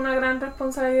ambos son una gran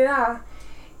responsabilidad,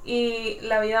 y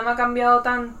la vida me ha cambiado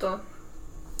tanto.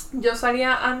 Yo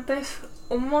salía antes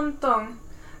un montón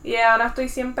y ahora estoy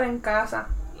siempre en casa,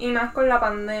 y más con la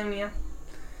pandemia.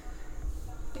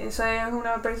 Esa es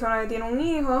una persona que tiene un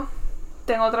hijo.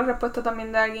 Tengo otra respuesta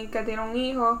también de alguien que tiene un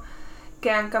hijo,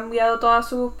 que han cambiado todas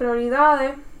sus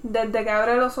prioridades desde que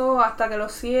abre los ojos hasta que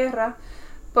los cierra,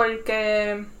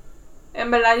 porque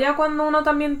en verdad ya cuando uno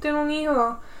también tiene un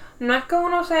hijo, no es que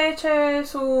uno se eche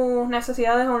sus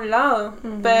necesidades a un lado,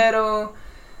 pero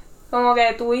como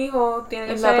que tu hijo tiene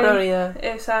que ser... Es la prioridad.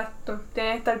 Exacto.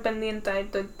 Tiene que estar pendiente de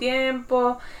todo el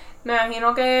tiempo. Me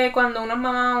imagino que cuando uno es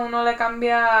mamá, uno le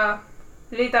cambia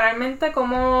literalmente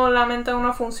cómo la mente de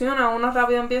uno funciona. Uno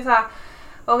rápido empieza,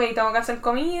 ok, tengo que hacer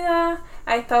comida,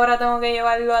 a esta hora tengo que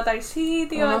llevarlo a tal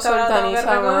sitio, Uno a esta se hora tengo que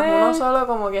organiza más, recoger. uno solo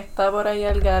como que está por ahí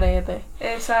al garete.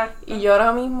 Exacto. Y yo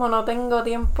ahora mismo no tengo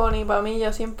tiempo ni para mí.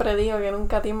 Yo siempre digo que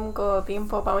nunca tengo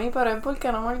tiempo para mí, pero es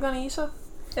porque no me organizo.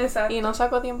 Exacto. Y no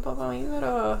saco tiempo para mí,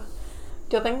 pero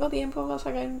yo tengo tiempo para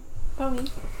sacar para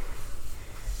mí.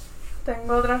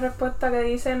 Tengo otra respuesta que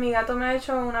dice, mi gato me ha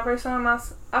hecho una persona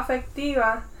más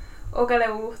afectiva, o que le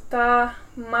gusta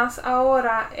más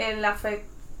ahora el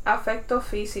afecto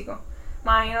físico.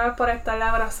 Imagino es por estarle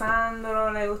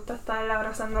abrazándolo, le gusta estarle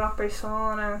abrazando a las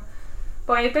personas.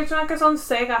 Porque hay personas que son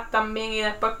secas también y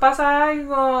después pasa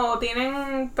algo, o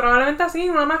tienen probablemente así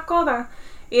una mascota,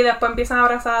 y después empiezan a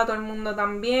abrazar a todo el mundo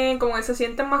también, como que se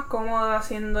sienten más cómodos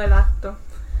haciendo el acto.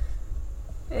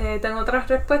 Tengo otra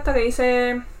respuesta que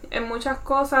dice, en muchas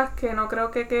cosas que no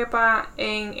creo que quepa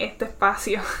en este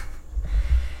espacio.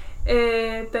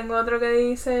 Tengo otro que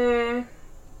dice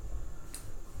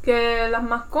que las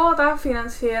mascotas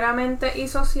financieramente y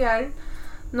social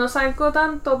no salgo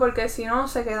tanto porque si no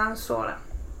se quedan solas.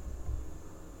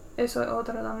 Eso es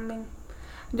otra también.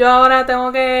 Yo ahora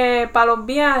tengo que, para los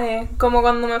viajes, como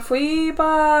cuando me fui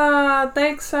para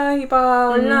Texas y para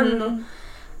Orlando,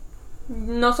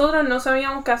 nosotros no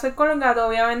sabíamos qué hacer con los gatos.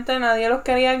 Obviamente nadie los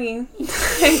quería aquí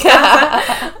en casa.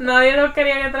 Nadie los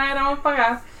quería que trajéramos para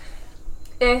acá.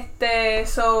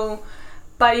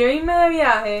 Para yo irme de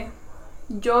viaje,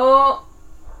 yo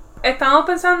estábamos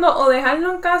pensando o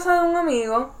dejarlo en casa de un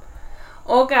amigo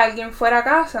o que alguien fuera a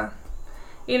casa.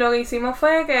 Y lo que hicimos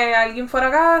fue que alguien fuera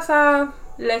a casa,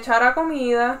 le echara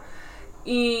comida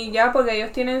y ya, porque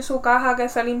ellos tienen su caja que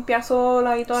se limpia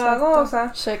sola y toda la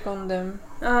cosa. Check on them.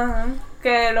 Ajá.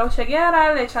 Que lo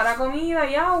chequeara, le echara comida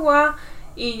y agua,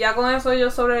 y ya con eso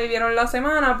ellos sobrevivieron la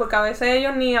semana, porque a veces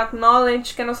ellos ni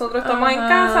acknowledge que nosotros estamos en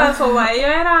casa, so para ellos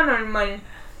era normal.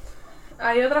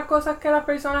 Hay otras cosas que las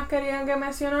personas querían que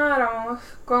mencionáramos,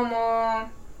 como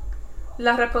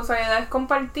las responsabilidades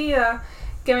compartidas,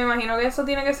 que me imagino que eso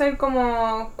tiene que ser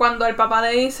como cuando al papá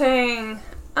le dicen,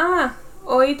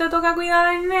 hoy te toca cuidar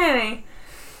al nene.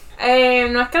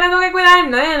 No es que le toque cuidar al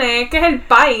nene, es que es el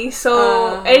país,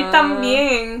 so él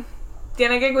también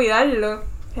tiene que cuidarlo.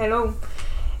 Hello.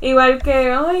 Igual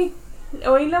que hoy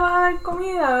le vas a dar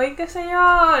comida, hoy qué sé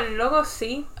yo, loco,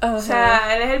 sí. O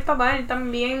sea, él es el papá, él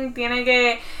también tiene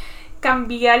que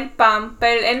cambiar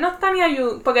pamper. Él no está ni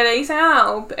ayudando, porque le dicen,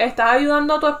 estás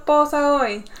ayudando a tu esposa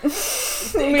hoy.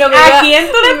 Mi amiga, ¿a quién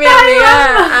tú le estás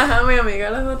ayudando? Mi amiga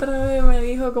la otra vez me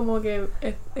dijo como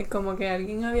que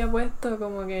alguien había puesto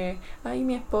como que, ay,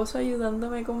 mi esposo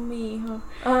ayudándome con mi hijo.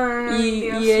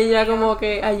 Y ella mío. como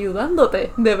que,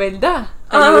 ayudándote, de verdad,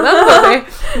 ayudándote.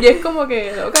 Y es como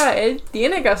que, loca, él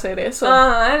tiene que hacer eso.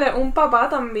 Él es un papá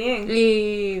también.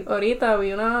 Y ahorita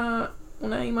vi unas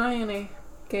imágenes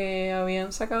que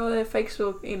habían sacado de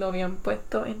Facebook y lo habían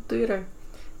puesto en Twitter,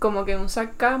 como que un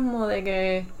sarcasmo de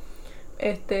que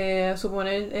a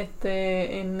suponer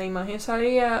en la imagen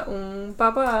salía un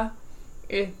papá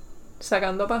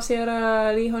sacando a pasear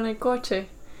al hijo en el coche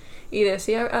y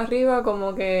decía arriba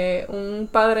como que un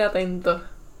padre atento,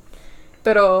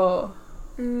 pero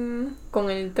con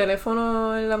el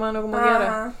teléfono en la mano como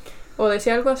quiera. O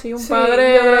decía algo así, un Sí,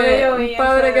 padre, yo creo que yo vi un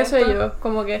padre, ese qué sé esto. yo,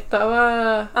 como que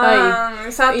estaba ahí.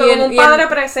 Exacto, Y como un padre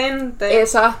presente.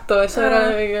 Exacto, eso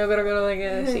era yo creo que lo de que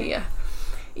decía.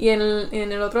 Y en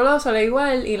el otro lado sale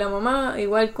igual, y la mamá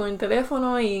igual con el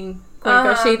teléfono y con el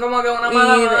cachit. Como que una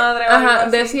mala madre o algo así.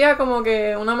 Decía como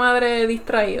que una madre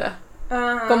distraída.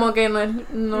 Ajá. Como que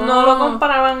no lo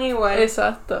comparaban igual.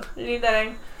 Exacto.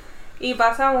 Literal. Y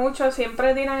pasa mucho,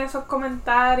 siempre tiran esos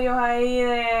comentarios ahí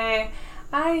de...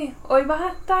 Ay, hoy vas a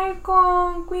estar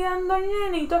cuidando al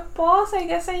nene y tu esposa y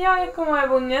qué sé yo. Y es como de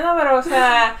puñeta, pero o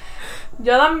sea...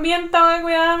 yo también tengo que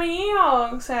cuidar a mi hijo.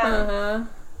 O sea... Ajá.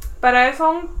 Pero esos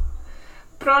son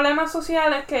problemas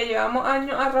sociales que llevamos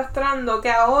años arrastrando,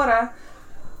 que ahora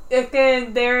es que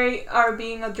they are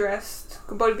being addressed.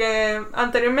 Porque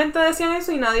anteriormente decían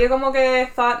eso y nadie como que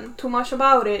thought too much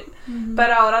about it.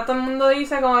 Pero ahora todo el mundo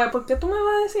dice como de, ¿por qué tú me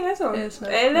vas a decir eso?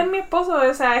 Exacto. Él es mi esposo,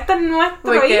 o sea, este es nuestro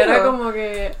porque hijo. era como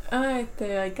que,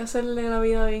 hay que hacerle la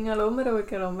vida bien al hombre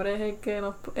porque el hombre es el que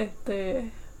nos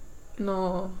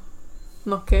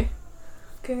 ¿qué?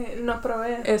 Que nos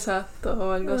provee. Exacto,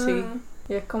 o algo así.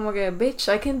 Y es como que, bitch,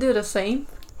 I can do the same.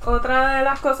 Otra de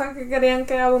las cosas que querían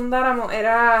que abundáramos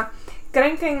era...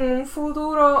 ¿Creen que en un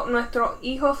futuro nuestros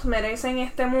hijos merecen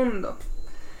este mundo?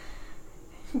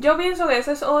 Yo pienso que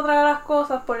esa es otra de las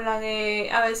cosas por la que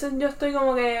a veces yo estoy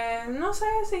como que... No sé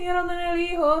si quiero tener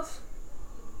hijos.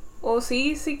 O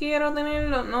sí quiero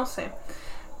tenerlos, no sé.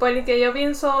 Porque yo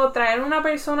pienso traer una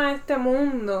persona a este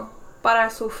mundo para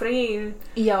sufrir.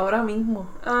 Y ahora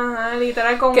mismo. Ajá,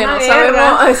 literal con que una no guerra.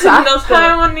 sabemos, exacto. No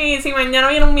sabemos ni si mañana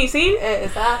viene un misil.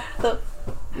 Exacto.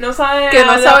 No sabe que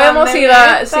no sabemos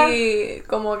si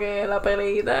como que la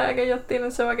peleita que ellos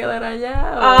tienen se va a quedar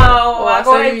allá o va a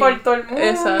coger por todo el mundo.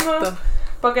 Exacto.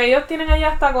 Porque ellos tienen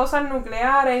allá hasta cosas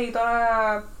nucleares y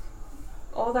toda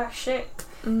all that shit.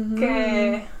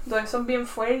 Que todo eso es bien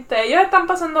fuerte. Ellos están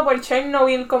pasando por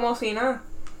Chernobyl como si nada.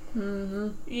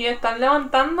 Y están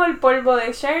levantando el polvo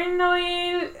de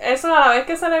Chernobyl. Eso a la vez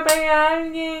que se le pegue a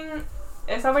alguien,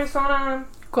 esa persona...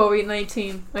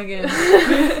 COVID-19 again.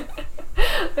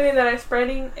 They're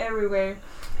spreading everywhere.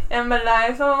 En verdad,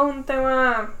 eso es un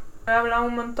tema que he hablado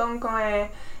un montón con él.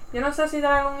 Yo no sé si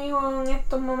tener un hijo en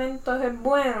estos momentos es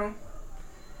bueno.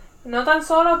 No tan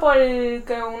solo porque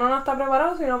uno no está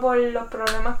preparado, sino por los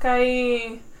problemas que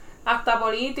hay hasta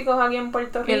políticos aquí en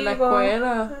Puerto Rico. En la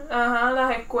escuela. Ajá,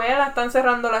 las escuelas. Están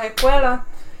cerrando las escuelas.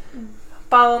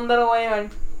 ¿Para dónde lo voy a llevar?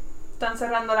 Están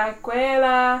cerrando las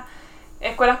escuelas.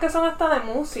 Escuelas que son hasta de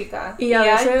música y a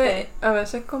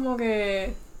veces como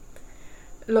que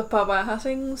los papás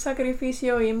hacen un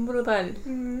sacrificio bien brutal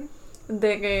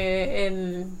de que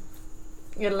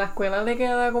en la escuela le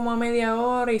queda como a media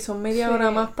hora y son media hora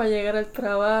más para llegar al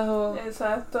trabajo.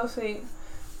 Exacto, sí.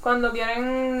 Cuando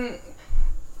quieren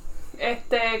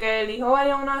que el hijo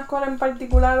vaya a una escuela en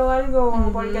particular o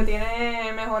algo porque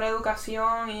tiene mejor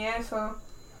educación y eso.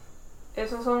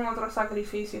 Esos son otros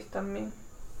sacrificios también.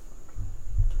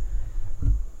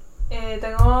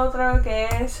 Tengo otro que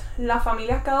es las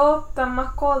familias que adoptan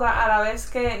mascotas a la vez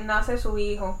que nace su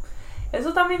hijo.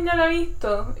 Eso también yo lo he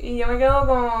visto y yo me quedo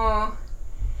como...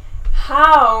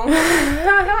 ¿How?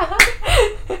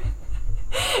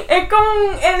 Es como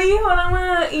el hijo nada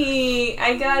más y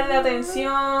hay que darle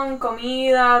atención,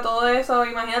 comida, todo eso.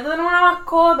 Imagínate tener una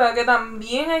mascota que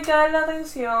también hay que darle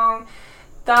atención.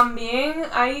 También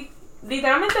hay...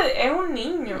 Literalmente es un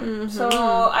niño.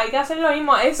 So, hay que hacer lo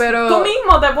mismo. Pero tú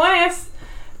mismo te pones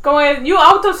como you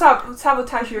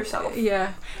auto-sabotage yourself.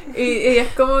 Yeah. Y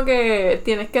es como que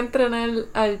tienes que entrenar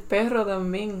al perro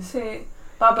también. Sí.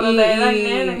 Para proteger al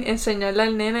nene. Enseñarle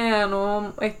al nene a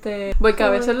no porque a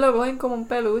veces lo cogen como un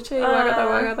peluche y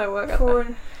guacata.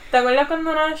 Cool. ¿Te acuerdas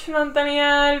cuando Nashman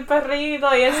tenía el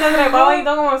perrito y él se trepaba y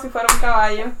todo como si fuera un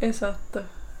caballo? Exacto.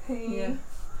 Sí. Yeah.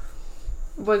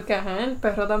 Porque el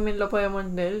perro también lo puede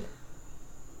morder.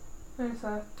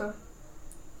 Exacto.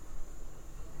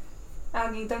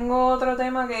 Aquí tengo otro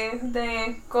tema que es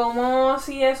de cómo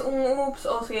si es un ups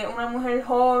o si es una mujer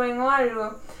joven o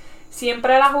algo,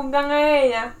 siempre la juzgan a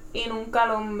ella y nunca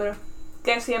al hombre.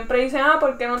 Que siempre dicen,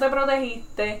 ¿por qué no te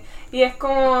protegiste? Y es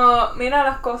como, mira,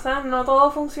 las cosas, no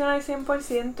todo funciona al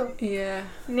 100%. Yeah.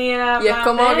 Ni la y es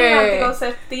como que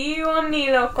anticonceptivos, ni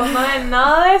los condones,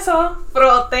 nada de eso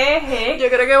protege. Yo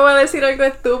creo que voy a decir algo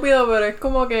estúpido, pero es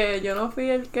como que yo no fui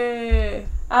el que...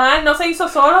 él no se hizo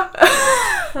solo.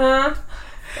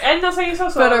 Él no se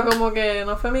hizo solo. Pero como que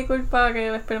no fue mi culpa que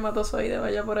el espermatozoide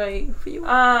vaya por ahí.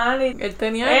 Él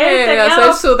tenía que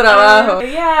hacer su trabajo.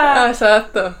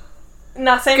 Exacto.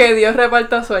 Que Dios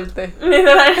reparta suerte.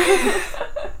 Literal.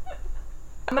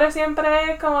 El hombre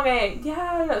siempre es como que,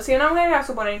 si una mujer, a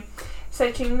suponer,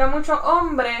 se chinga muchos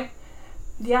hombres.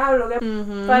 Diablo, que...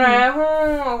 Pero es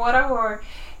un... What a whore.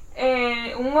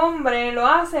 Un hombre lo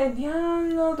hace,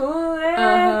 diablo, todo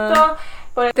esto.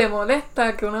 Te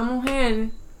molesta que una mujer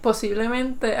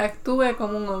posiblemente actúe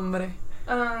como un hombre.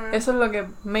 Eso es lo que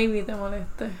maybe te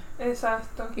moleste.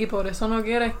 Exacto. Y por eso no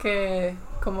quieres que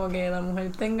como que la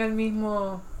mujer tenga el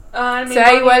mismo... el sea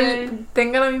mismo igual, nivel.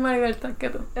 tenga la misma libertad que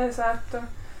tú. Exacto.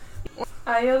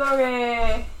 Hay otro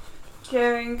que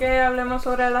ven que hablemos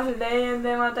sobre las leyes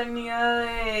de maternidad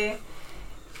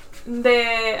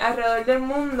de alrededor del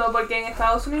mundo, porque en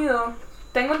Estados Unidos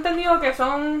tengo entendido que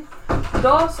son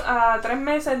 2 a 3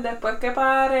 meses después que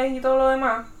pares y todo lo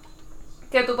demás,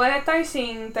 que tú puedes estar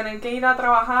sin tener que ir a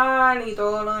trabajar y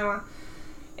todo lo demás.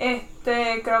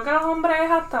 Creo que los hombres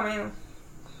es hasta menos.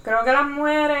 Creo que las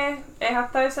mujeres es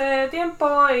hasta ese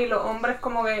tiempo y los hombres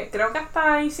como que... Creo que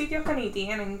hasta hay sitios que ni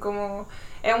tienen, como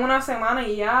en una semana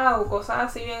y ya, o cosas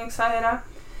así bien exageradas.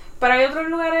 Pero hay otros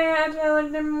lugares alrededor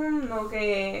del mundo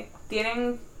que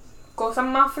tienen cosas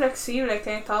más flexibles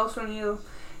que en Estados Unidos.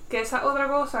 Que esa es otra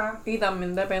cosa. Y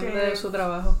también depende de su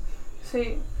trabajo.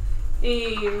 Sí.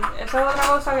 Y esa es otra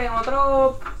cosa que en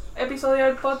otro episodio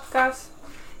del podcast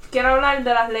quiero hablar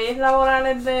de las leyes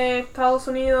laborales de Estados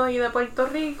Unidos y de Puerto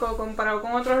Rico comparado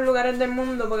con otros lugares del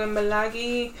mundo, porque en verdad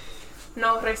aquí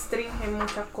nos restringen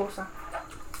muchas cosas.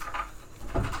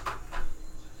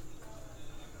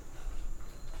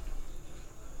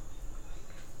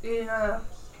 Y nada.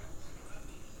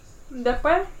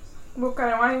 Después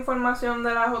buscaré más información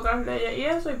de las otras leyes y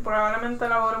eso, y probablemente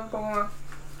elabore un poco más.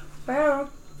 Pero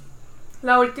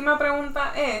la última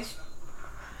pregunta es: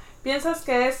 ¿piensas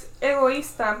que es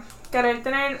egoísta querer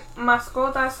tener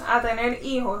mascotas a tener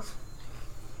hijos?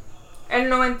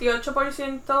 El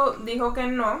 98% dijo que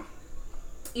no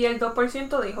y el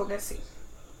 2% dijo que sí.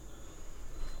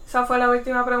 Esa fue la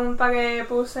última pregunta que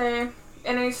puse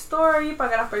en el story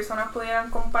para que las personas pudieran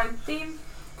compartir.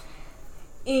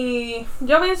 Y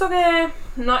yo pienso que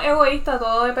no es egoísta,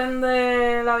 todo depende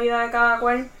de la vida de cada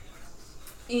cual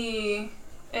y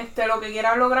lo que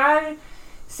quiera lograr.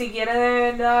 Si quiere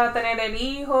de verdad tener el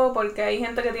hijo, porque hay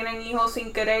gente que tienen hijos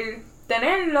sin querer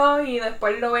tenerlo y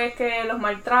después lo ves que los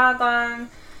maltratan,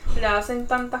 le hacen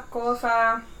tantas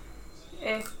cosas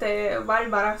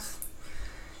bárbaras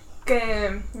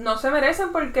que no se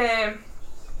merecen, porque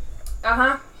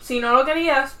si no lo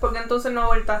querías, ¿por qué entonces no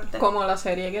abortaste? Como la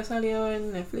serie que salió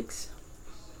en Netflix.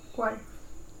 ¿Cuál?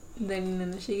 Del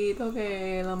nene chiquito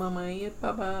que la mamá y el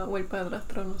papá, o el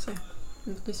padrastro, no sé,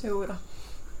 no estoy segura,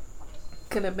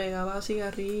 que le pegaba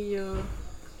cigarrillos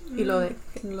y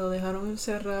lo dejaron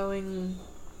encerrado en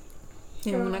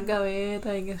una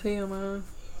gaveta y qué sé yo más.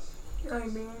 Ay,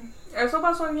 bien. Eso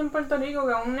pasó aquí en Puerto Rico,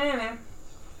 que un nene,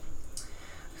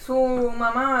 su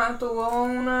mamá tuvo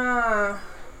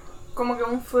como que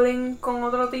un fling con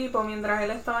otro tipo mientras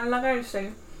él estaba en la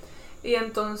cárcel, y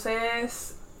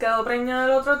entonces quedó preñada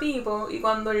del otro tipo, y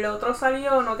cuando el otro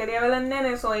salió no quería ver al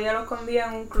nene, o ella lo escondía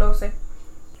en un closet.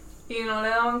 Y no le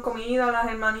daban comida, las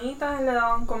hermanitas le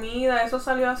daban comida. Eso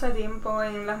salió hace tiempo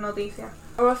en las noticias.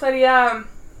 Luego sería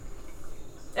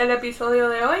el episodio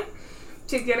de hoy.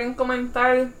 Si quieren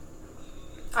comentar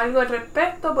algo al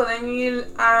respecto, pueden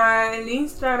ir al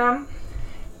Instagram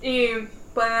y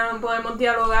podemos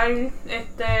dialogar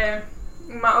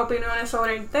más opiniones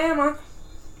sobre el tema.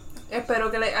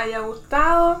 Espero que les haya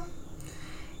gustado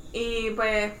y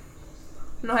pues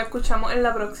nos escuchamos en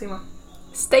la próxima.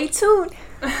 Stay tuned.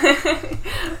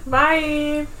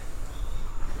 Bye.